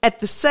says, at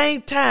the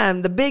same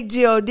time, the big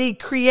God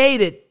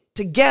created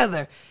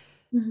together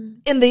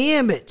in the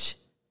image.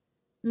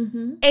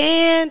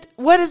 And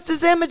what is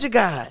this image of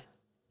God?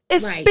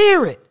 It's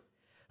spirit.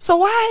 So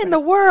why in the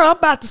world, I'm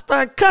about to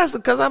start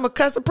cussing because I'm a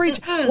cussing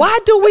preacher. Why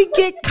do we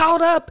get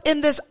caught up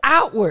in this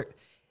outward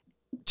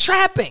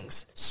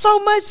trappings? So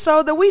much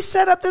so that we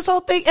set up this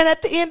whole thing, and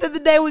at the end of the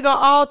day, we're going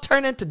to all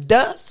turn into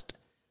dust.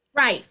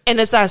 Right. And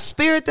it's our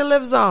spirit that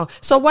lives on.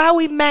 So why are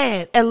we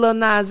mad at Lil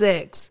Nas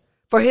X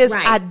for his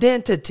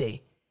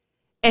identity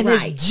and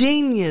his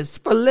genius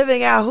for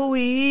living out who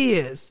he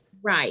is?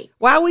 Right.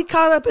 Why are we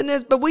caught up in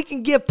this? But we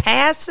can give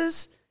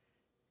passes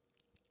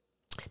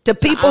to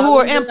people who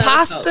are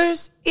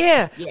imposters.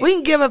 Yeah. We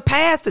can give a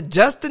pass to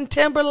Justin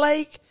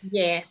Timberlake.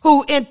 Yes.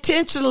 Who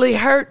intentionally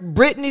hurt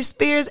Britney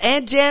Spears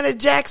and Janet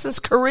Jackson's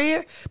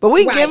career. But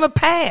we can give him a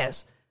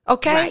pass.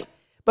 Okay. Right.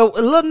 But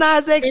Lil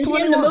Nas X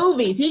 21. The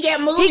movies. He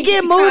get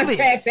movies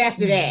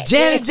after that.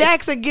 Janet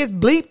Jackson gets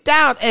bleeped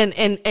out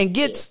and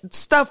gets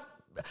stuff,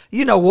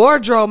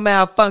 wardrobe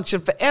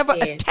malfunction forever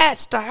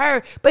attached to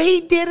her. But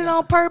he did it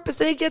on purpose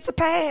and he gets a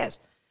pass.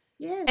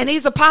 Yes. And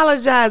he's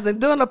apologizing,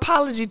 doing an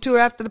apology tour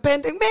after the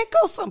pandemic. Man,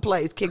 go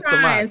someplace, kick some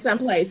crying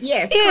someplace.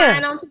 Yes,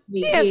 crying on TV.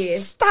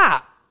 Yes,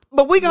 stop.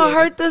 But we gonna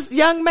hurt this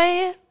young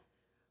man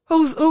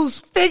who's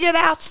figured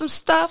out some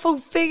stuff, who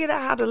figured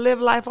out how to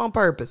live life on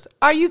purpose.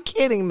 Are you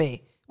kidding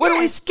me? What are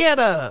we scared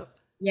of?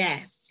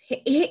 Yes,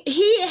 he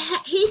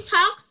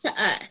talks to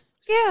us.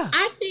 Yeah,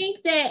 I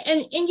think that,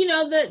 and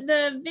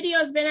the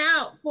video's been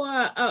out for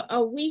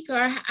a week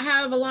or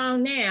however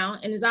long now,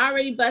 and is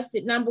already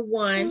busted. Number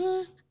one,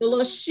 the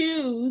little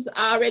shoes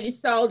already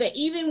sold, and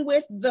even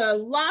with the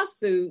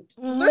lawsuit,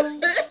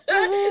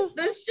 the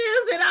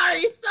shoes had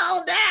already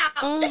sold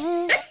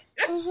out.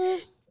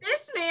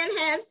 This man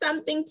has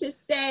something to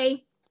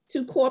say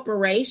to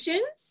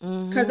corporations,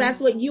 because that's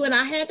what you and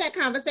I had that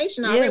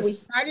conversation already. Yes. We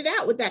started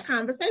out with that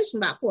conversation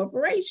about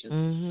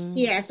corporations.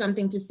 He has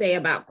something to say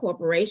about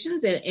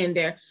corporations and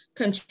their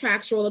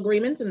contractual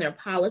agreements and their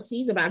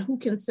policies about who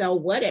can sell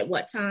what at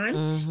what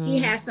time. He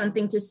has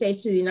something to say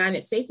to the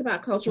United States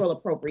about cultural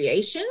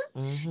appropriation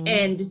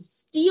and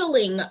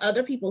stealing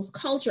other people's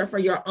culture for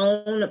your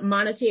own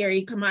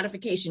monetary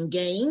commodification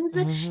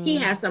gains. He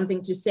has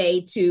something to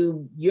say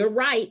to, you're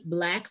right,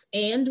 blacks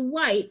and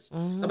whites,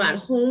 about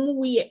whom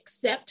we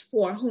accept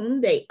for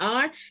whom they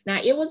are. Now,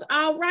 it was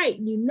all right.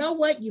 You know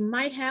what? You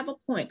might have a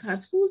point,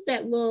 because who's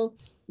that little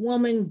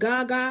woman,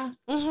 Gaga?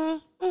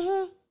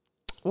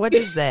 What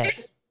is that?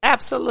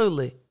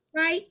 Absolutely.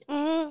 Right?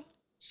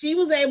 She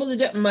was able to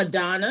do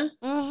Madonna.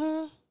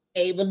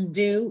 Able to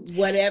do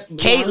whatever.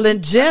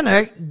 Caitlyn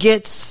Jenner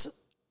gets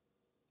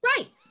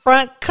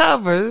front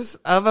covers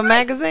of a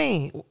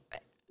magazine.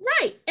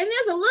 Right. And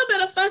there's a little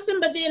bit of fussing,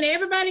 but then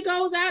everybody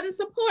goes out and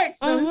supports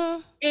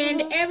them,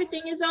 and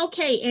everything is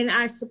okay. And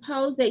I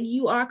suppose that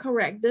you are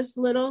correct. This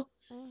little,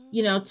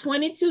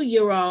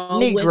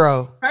 22-year-old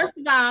Negro.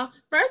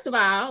 First of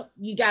all,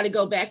 you got to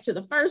go back to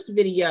the first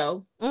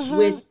video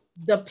with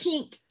the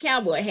pink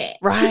cowboy hat.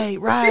 Right.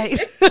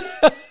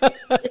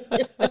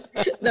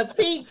 The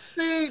pink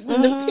suit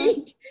and the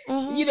pink,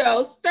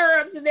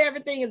 stirrups and everything.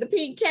 everything in the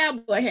pink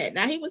cowboy hat.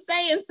 Now, he was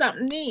saying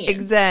something then.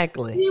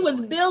 Exactly. He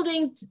was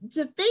building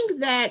to think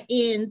that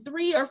in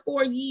 3 or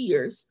 4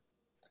 years,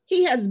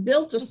 he has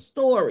built a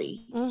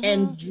story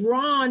and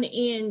drawn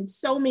in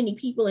so many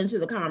people into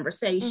the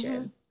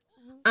conversation.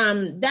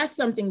 That's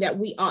something that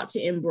we ought to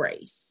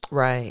embrace.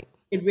 Right.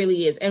 It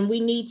really is. And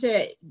we need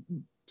to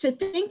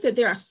think that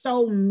there are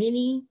so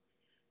many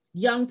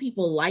young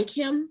people like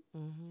him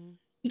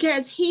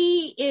because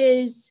he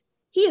is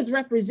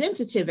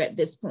representative at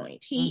this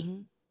point.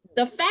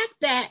 The fact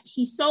that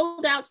he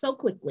sold out so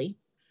quickly,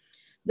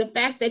 the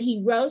fact that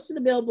he rose to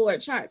the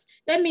Billboard charts,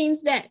 that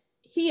means that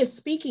he is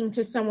speaking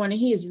to someone and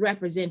he is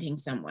representing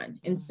someone.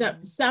 And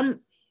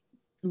some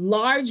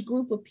large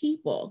group of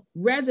people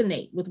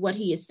resonate with what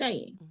he is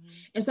saying.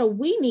 And so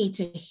we need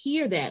to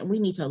hear that. We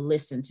need to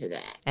listen to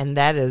that. And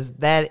that is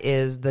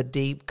the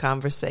deep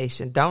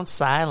conversation. Don't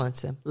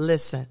silence him.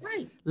 Listen.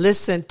 Right.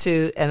 Listen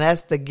to, and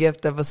that's the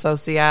gift of a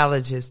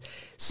sociologist.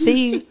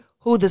 See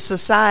who the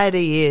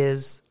society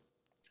is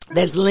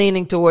that's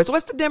leaning towards.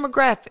 What's the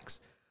demographics?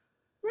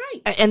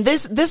 Right. And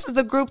this is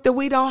the group that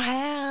we don't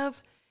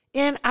have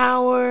in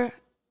our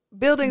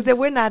buildings that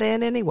we're not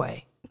in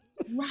anyway.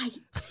 Right.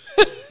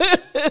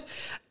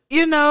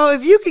 You know,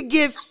 if you could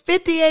get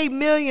 58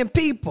 million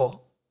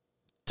people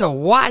to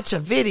watch a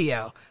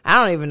video,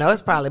 I don't even know,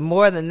 it's probably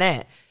more than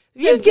that.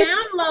 You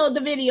download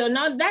the video.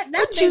 No, that's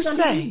what you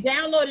say. You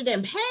downloaded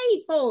and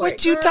paid for it.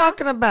 What you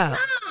talking about?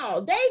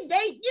 No, they,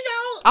 you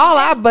know. All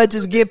our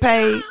budgets get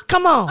paid.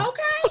 Come on.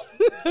 Okay.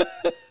 And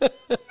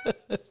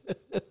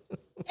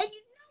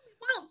you know we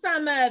want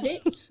some of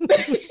it.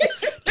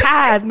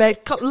 Tithe, man.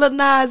 Lil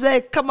Nas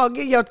X, come on,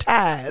 get your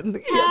tithe.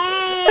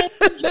 Hey.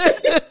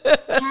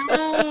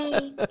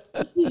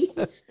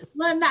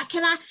 Well,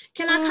 can I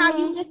call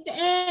you Mr. X?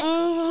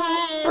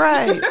 Hey.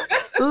 Right.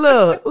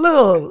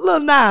 Lil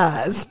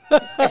Nas. Come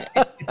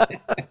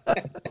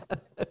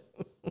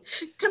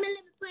and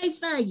let me pray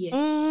for you.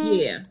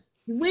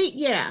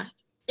 Yeah.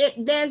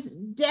 There's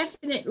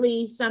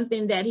definitely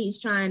something that he's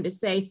trying to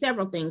say,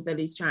 several things that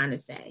he's trying to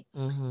say.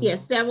 He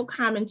has several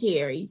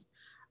commentaries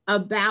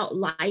about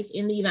life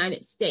in the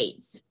United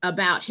States,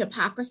 about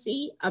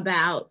hypocrisy,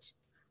 about,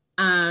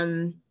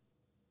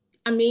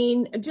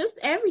 just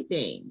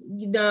everything.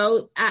 You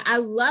know, I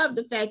love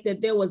the fact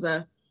that there was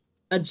a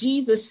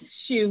Jesus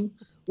shoe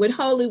with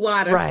holy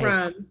water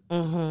from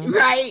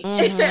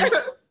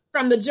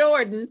from the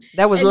Jordan.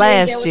 That was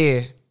last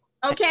year.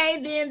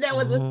 Okay, then there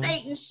was a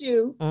Satan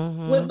shoe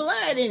with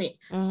blood in it.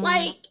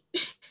 Like,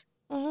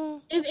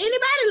 is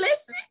anybody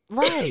listening?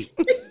 Right.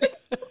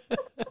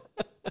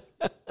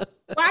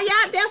 Why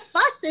y'all there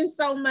fussing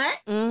so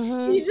much?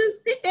 You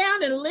just sit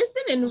down and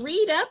listen and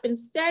read up and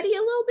study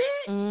a little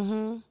bit.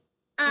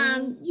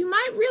 You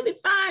might really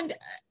find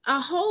a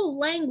whole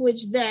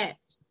language that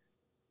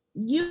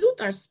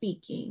youth are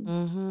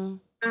speaking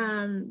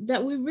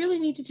that we really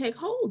need to take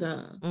hold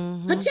of.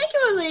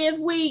 Particularly if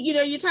we,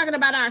 you're talking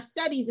about our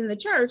studies in the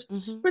church,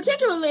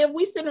 particularly if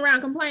we sit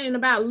around complaining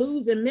about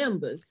losing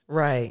members.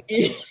 Right.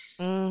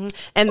 And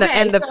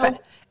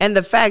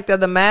the fact of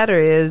the matter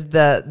is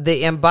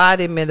the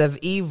embodiment of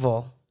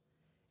evil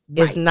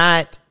is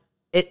not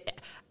it.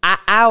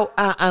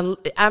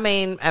 I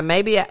mean,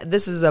 maybe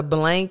this is a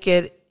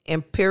blanket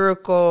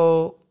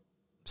empirical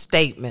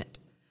statement,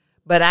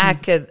 but I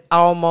could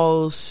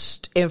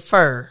almost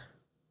infer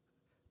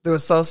through a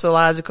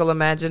sociological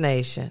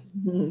imagination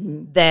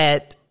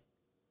that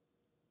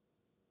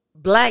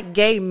Black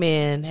gay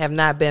men have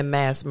not been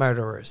mass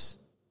murderers.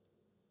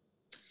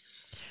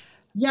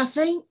 You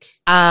think?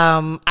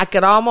 I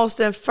could almost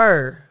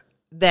infer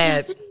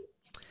that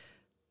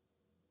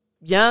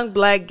young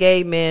Black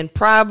gay men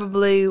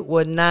probably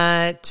would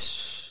not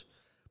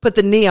put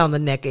the knee on the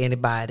neck of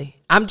anybody.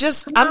 I'm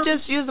just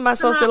using my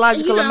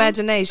sociological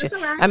imagination.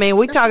 Right. I mean,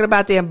 we talking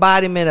about the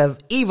embodiment of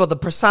evil, the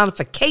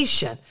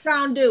personification.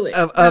 Don't do it.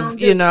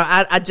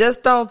 I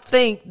just don't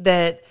think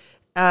that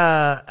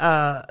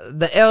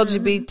the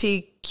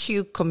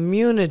LGBTQ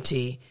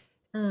community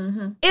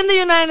in the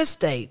United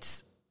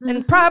States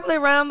and probably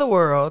around the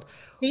world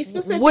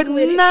would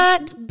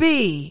not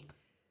be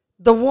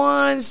the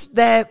ones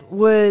that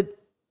would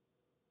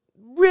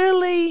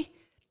really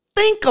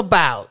think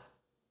about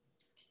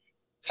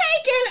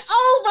taking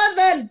over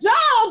the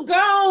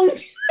doggone.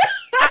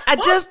 I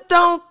just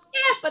don't.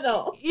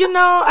 Capital.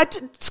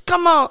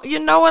 Come on. You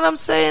know what I'm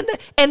saying?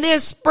 And then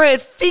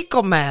spread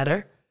fecal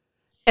matter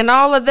and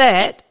all of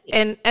that.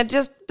 And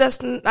just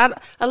that's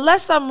not,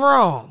 unless I'm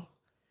wrong.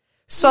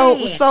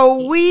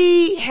 So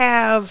we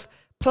have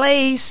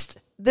placed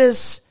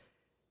this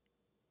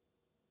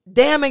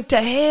damning to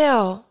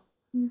hell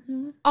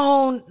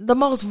on the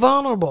most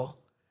vulnerable.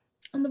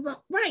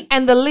 Right.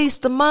 And the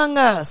least among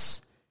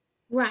us.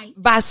 Right.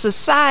 By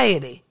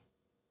society.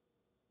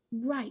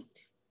 Right.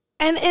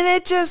 And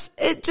it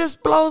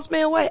just blows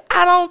me away.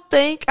 I don't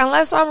think,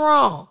 unless I'm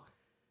wrong,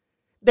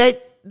 that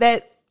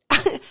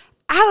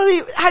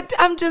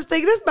I'm just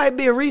thinking this might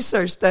be a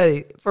research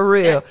study for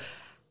real.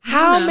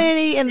 How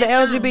many in the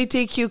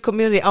LGBTQ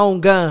community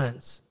own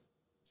guns?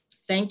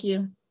 Thank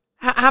you.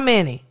 How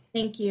many?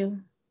 Thank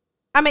you.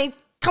 I mean,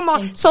 come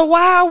on. So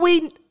why are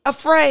we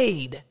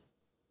afraid?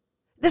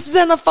 This is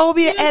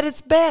xenophobia at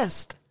its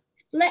best.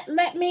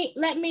 Let me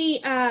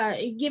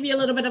give you a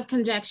little bit of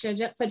conjecture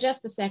for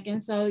just a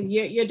second. So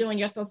you're doing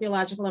your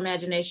sociological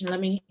imagination. Let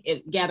me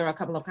gather a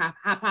couple of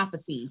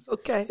hypotheses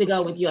to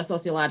go with your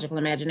sociological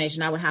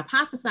imagination. I would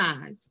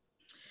hypothesize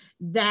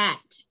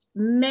that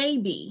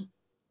maybe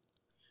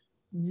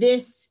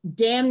this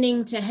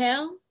damning to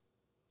hell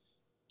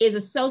is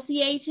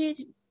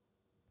associated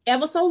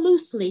ever so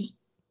loosely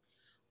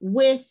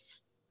with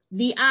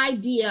the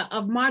idea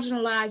of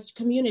marginalized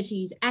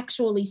communities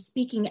actually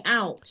speaking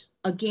out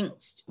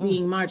against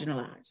being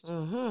marginalized.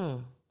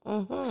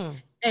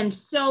 And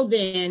so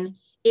then,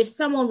 if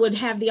someone would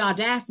have the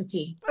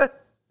audacity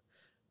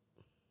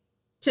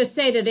to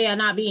say that they are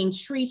not being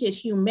treated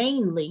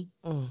humanely,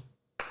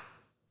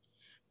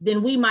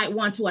 then we might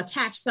want to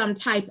attach some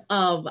type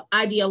of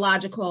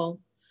ideological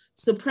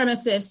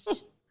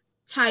supremacist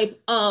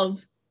type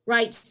of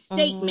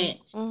statement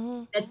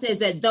that says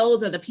that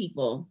those are the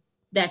people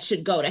that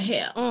should go to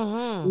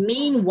hell.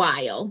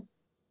 Meanwhile,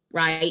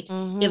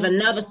 if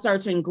another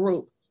certain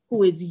group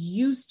who is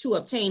used to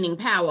obtaining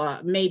power,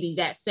 maybe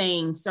that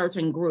same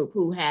certain group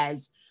who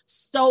has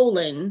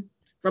stolen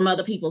from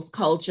other people's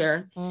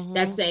culture,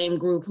 that same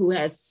group who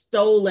has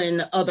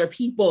stolen other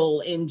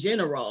people in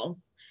general,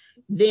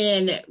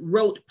 then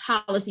wrote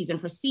policies and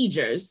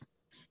procedures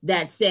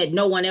that said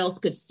no one else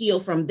could steal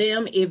from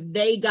them. If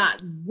they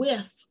got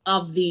whiff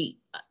of the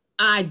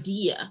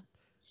idea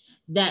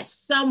that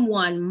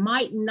someone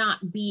might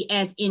not be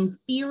as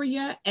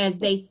inferior as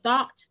they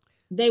thought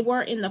they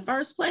were in the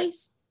first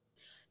place,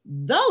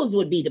 those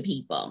would be the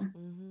people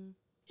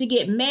to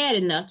get mad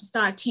enough to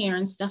start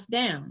tearing stuff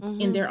down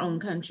in their own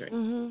country.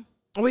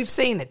 We've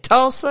seen it.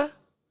 Tulsa.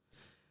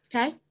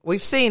 Okay.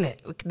 We've seen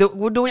it. Do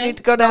we need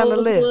to go down the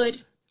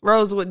list?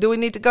 Rosewood. Do we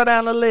need to go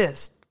down the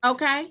list?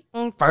 Okay.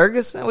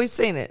 Ferguson. We've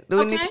seen it. Do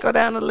we need to go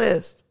down the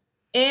list?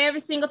 Every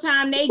single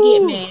time they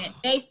get mad,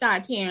 they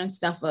start tearing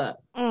stuff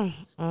up.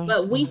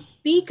 But we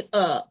speak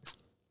up,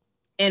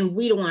 and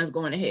we the ones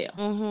going to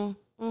hell.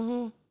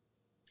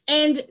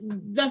 And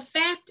the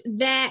fact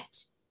that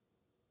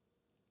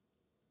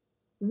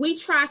we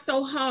try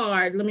so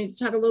hard, let me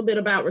talk a little bit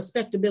about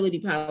respectability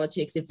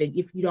politics, if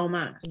you don't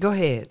mind. Go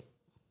ahead.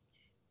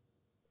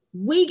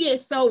 We get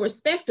so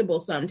respectable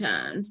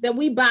sometimes that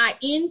we buy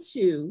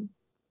into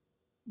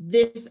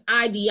this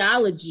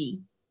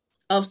ideology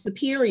of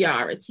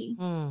superiority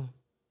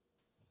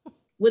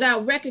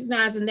without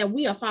recognizing that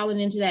we are falling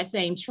into that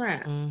same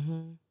trap.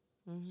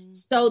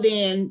 So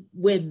then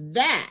with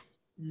that,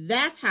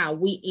 that's how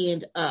we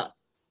end up,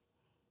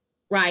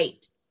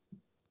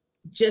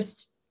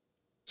 just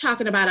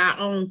talking about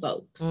our own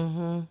folks.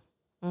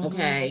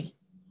 Okay.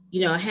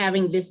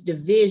 Having this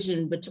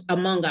division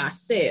among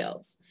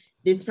ourselves.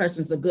 This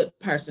person's a good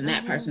person.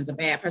 That person's a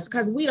bad person.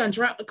 Because we done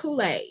drunk the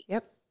Kool-Aid.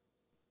 Yep.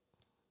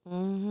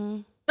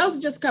 Those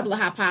are just a couple of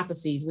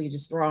hypotheses we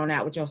just throwing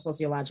out with your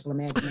sociological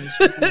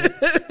imagination.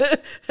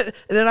 And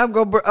then I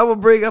will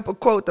bring up a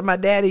quote that my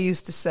daddy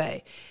used to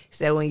say. He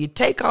said, when you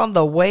take on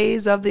the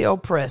ways of the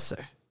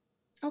oppressor.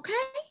 Okay.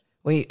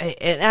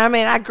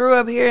 I grew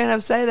up hearing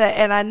him say that,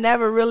 and I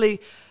never really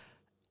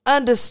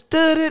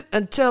understood it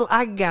until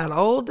I got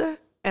older.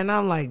 And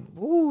I'm like,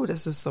 ooh,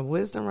 this is some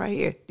wisdom right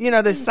here.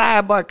 The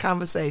sidebar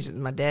conversations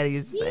my daddy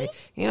used to say,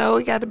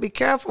 we got to be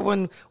careful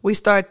when we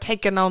start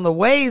taking on the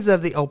ways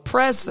of the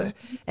oppressor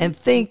and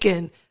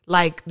thinking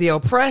like the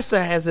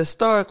oppressor has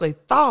historically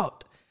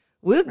thought.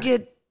 We'll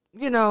get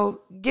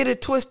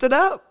it twisted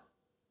up.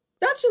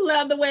 Don't you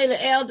love the way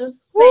the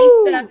elders say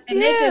stuff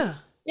and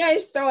they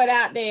just throw it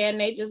out there and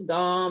they just go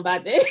on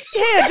about this?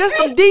 Yeah, just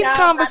some deep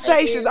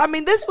conversations. I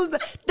mean, this is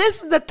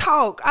the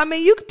talk. I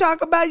mean, you can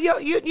talk about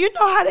you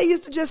know how they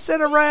used to just sit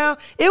around.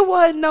 It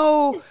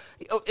wasn't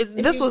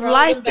this was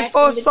life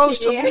before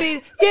social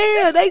media.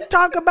 Yeah, they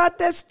talk about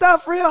that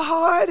stuff real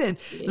hard and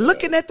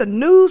looking at the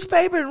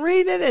newspaper and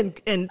reading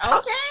it and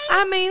talk. Okay.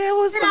 I mean, it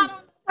was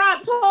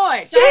front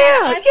porch.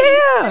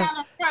 Yeah.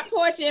 Front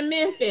porch in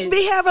Memphis.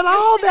 Be having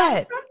all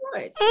that.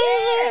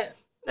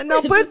 Yes. And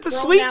don't put the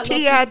sweet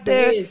tea out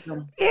there.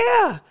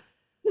 Yeah.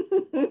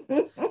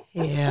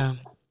 Yeah.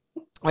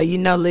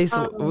 Well,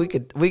 Lisa,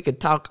 we could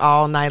talk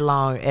all night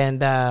long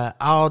and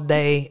all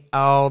day.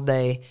 But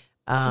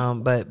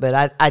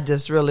I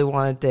just really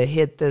wanted to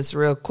hit this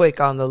real quick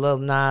on the Lil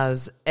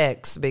Nas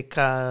X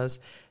because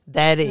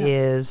that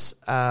is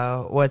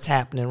what's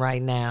happening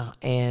right now.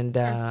 And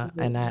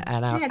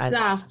hats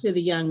off to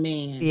the young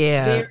man.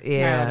 Yeah,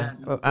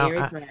 Very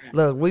proud.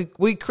 Look,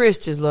 we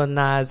Christians, Lil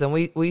Nas, and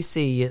we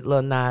see you,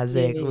 Lil Nas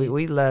X.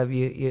 We love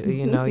you.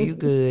 You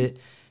good.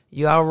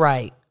 You all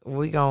right.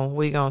 We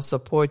gonna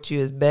support you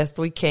as best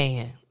we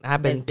can.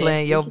 I've been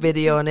playing your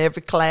video in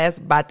every class.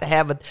 About to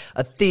have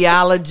a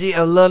theology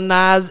of Lil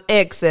Nas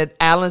X at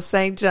Allen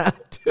St. John.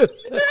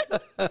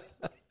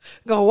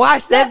 Gonna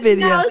watch that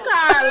video. No,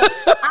 Carla.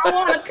 I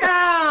want to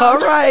come. All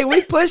right,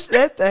 we pushed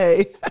that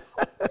thing.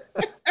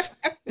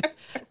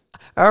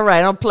 All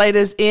right, I'll play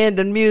this end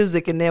of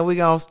music, and then we're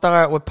gonna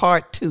start with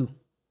part 2.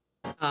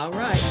 All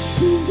right.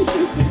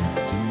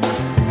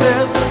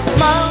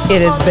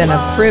 It has been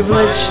a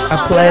privilege, a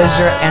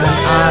pleasure, and an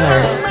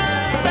honor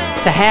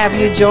to have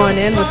you join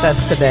in with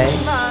us today.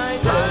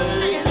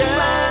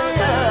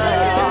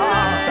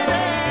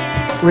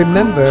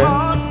 Remember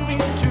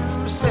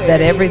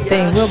that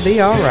everything will be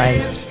all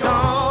right.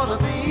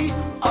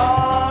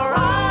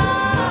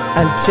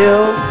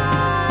 Until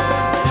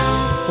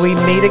we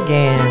meet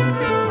again,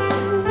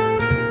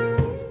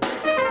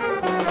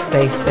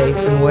 stay safe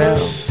and well.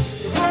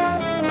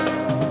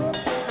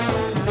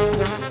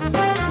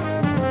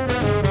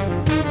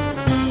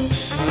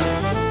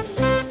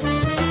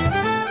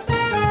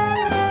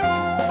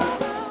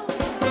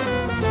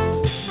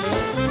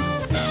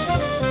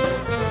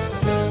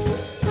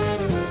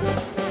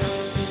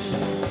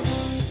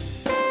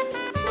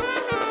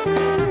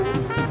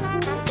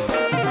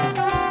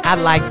 I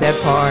like that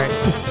part.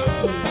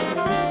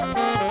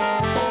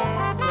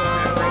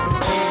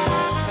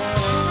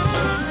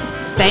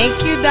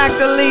 Thank you,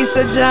 Dr.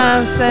 Lisa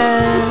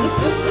Johnson,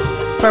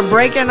 for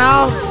breaking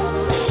off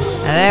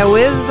that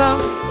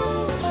wisdom.